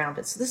gardens around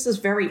it. So this is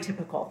very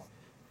typical.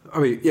 I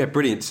mean, yeah,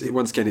 brilliant.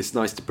 Once again, it's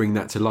nice to bring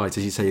that to light.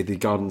 As you say, the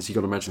gardens, you've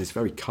got to imagine this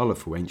very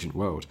colourful ancient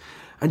world.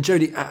 And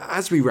Jodie,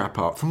 as we wrap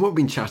up, from what we've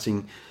been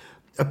chatting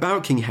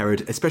about King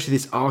Herod, especially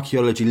this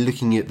archaeology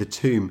looking at the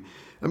tomb,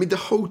 I mean, the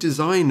whole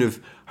design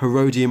of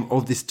Herodium,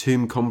 of this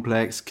tomb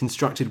complex,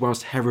 constructed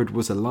whilst Herod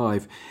was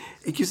alive,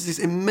 it gives us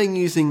this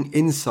amazing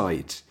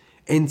insight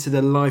into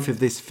the life of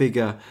this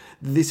figure.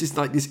 This is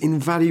like this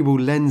invaluable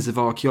lens of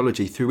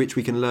archaeology through which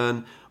we can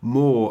learn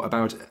more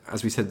about,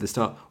 as we said at the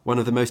start, one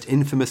of the most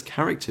infamous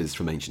characters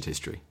from ancient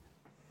history.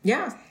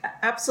 Yeah,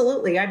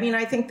 absolutely. I mean,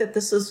 I think that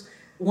this is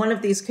one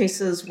of these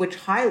cases which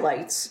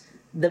highlights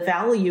the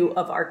value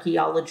of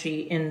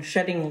archaeology in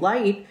shedding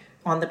light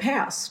on the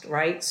past,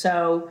 right?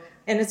 So,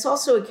 and it's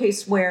also a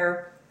case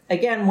where,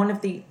 again, one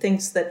of the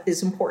things that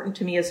is important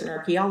to me as an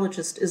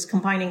archaeologist is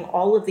combining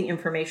all of the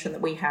information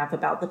that we have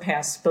about the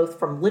past, both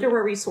from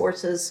literary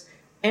sources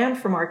and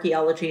from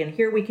archaeology. And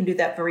here we can do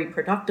that very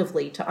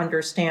productively to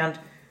understand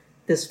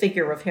this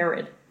figure of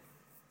Herod.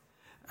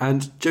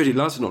 And Jodie,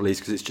 last but not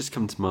least, because it's just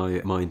come to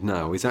my mind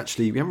now, is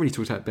actually, we haven't really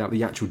talked about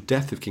the actual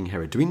death of King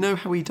Herod. Do we know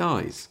how he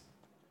dies?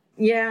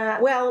 Yeah,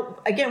 well,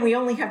 again, we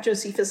only have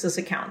Josephus's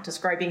account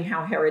describing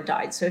how Herod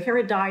died. So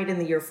Herod died in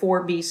the year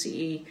 4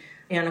 BCE,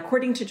 and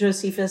according to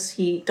Josephus,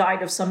 he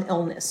died of some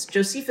illness.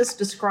 Josephus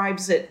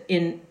describes it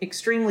in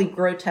extremely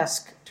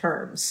grotesque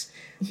terms.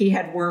 He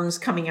had worms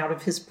coming out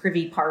of his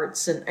privy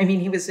parts, and I mean,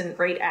 he was in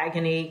great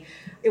agony.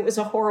 It was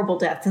a horrible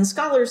death, and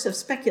scholars have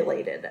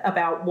speculated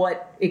about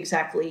what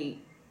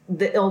exactly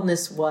the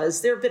illness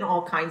was. There have been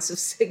all kinds of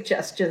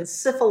suggestions,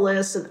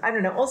 syphilis, and I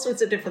don't know, all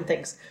sorts of different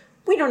things.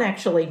 We don't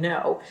actually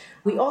know.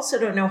 We also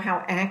don't know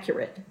how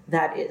accurate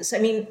that is. I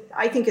mean,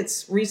 I think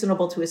it's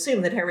reasonable to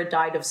assume that Herod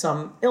died of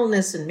some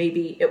illness, and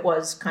maybe it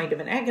was kind of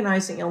an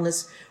agonizing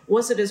illness.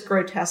 Was it as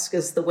grotesque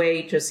as the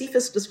way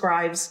Josephus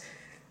describes,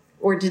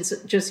 or did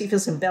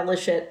Josephus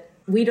embellish it?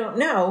 We don't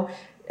know.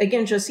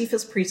 Again,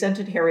 Josephus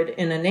presented Herod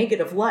in a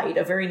negative light,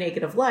 a very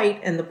negative light,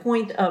 and the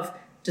point of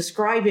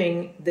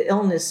describing the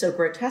illness so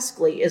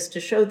grotesquely is to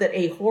show that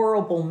a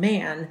horrible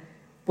man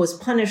was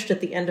punished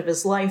at the end of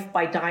his life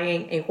by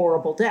dying a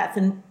horrible death.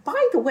 And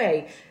by the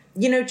way,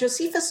 you know,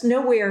 Josephus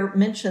nowhere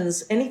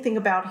mentions anything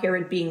about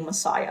Herod being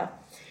Messiah.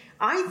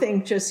 I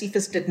think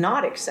Josephus did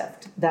not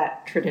accept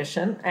that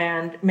tradition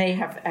and may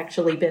have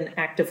actually been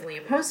actively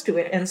opposed to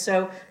it. And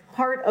so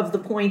part of the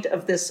point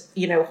of this,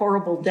 you know,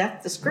 horrible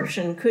death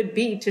description could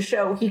be to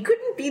show he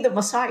couldn't be the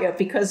Messiah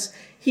because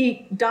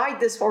he died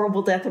this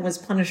horrible death and was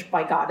punished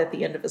by God at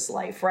the end of his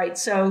life, right?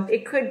 So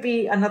it could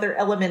be another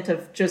element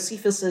of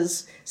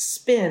Josephus's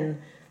spin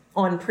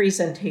on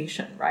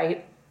presentation,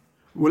 right?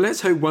 Well,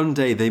 let's hope one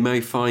day they may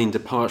find a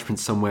parchment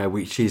somewhere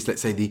which is,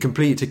 let's say, the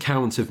complete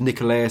account of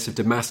Nicolaus of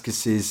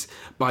Damascus's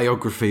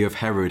biography of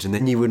Herod, and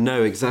then you would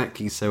know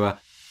exactly. So let's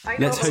hope we'll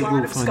find that. I know a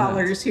lot of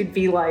scholars who'd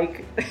be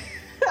like,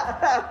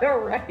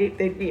 right,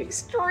 they'd be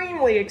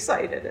extremely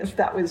excited if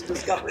that was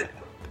discovered.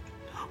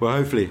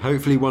 Well,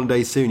 hopefully one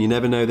day soon. You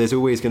never know. There's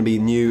always going to be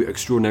new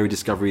extraordinary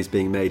discoveries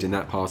being made in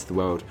that part of the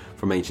world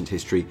from ancient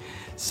history.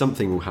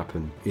 Something will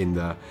happen in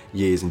the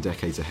years and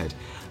decades ahead.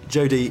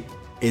 Jodie,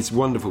 it's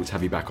wonderful to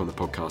have you back on the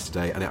podcast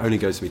today, and it only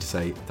goes for me to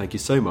say thank you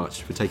so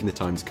much for taking the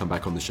time to come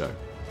back on the show.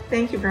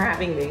 Thank you for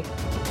having me.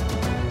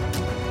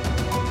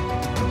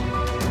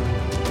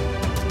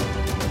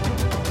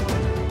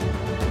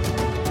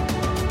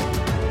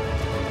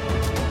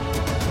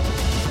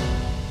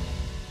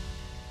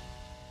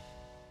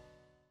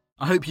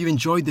 I hope you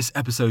enjoyed this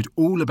episode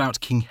all about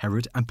King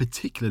Herod and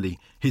particularly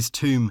his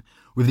tomb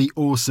with the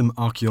awesome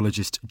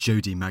archaeologist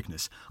Jodie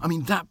Magnus. I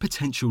mean, that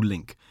potential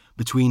link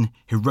between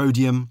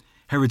Herodium,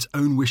 Herod's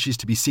own wishes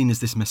to be seen as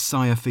this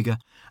messiah figure,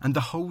 and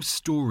the whole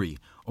story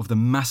of the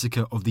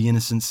massacre of the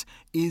innocents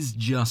is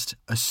just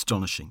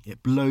astonishing.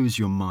 It blows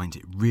your mind,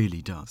 it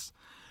really does.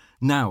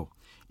 Now,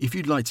 if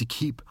you'd like to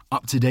keep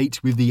up to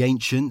date with the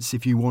ancients,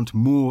 if you want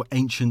more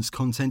ancients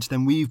content,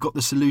 then we've got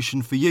the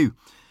solution for you.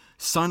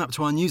 Sign up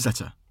to our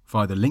newsletter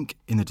via the link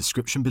in the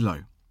description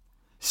below.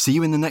 See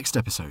you in the next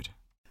episode.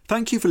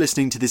 Thank you for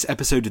listening to this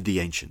episode of The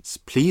Ancients.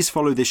 Please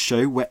follow this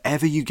show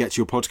wherever you get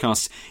your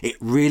podcasts. It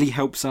really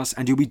helps us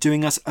and you'll be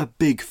doing us a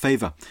big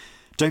favour.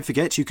 Don't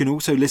forget, you can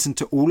also listen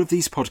to all of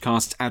these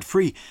podcasts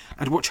ad-free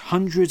and watch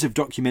hundreds of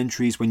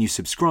documentaries when you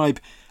subscribe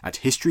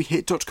at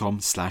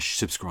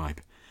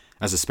historyhit.com/subscribe.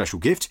 As a special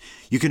gift,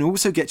 you can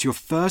also get your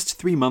first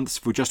 3 months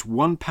for just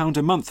 £1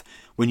 a month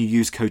when you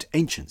use code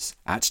ANCIENTS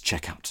at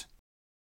checkout.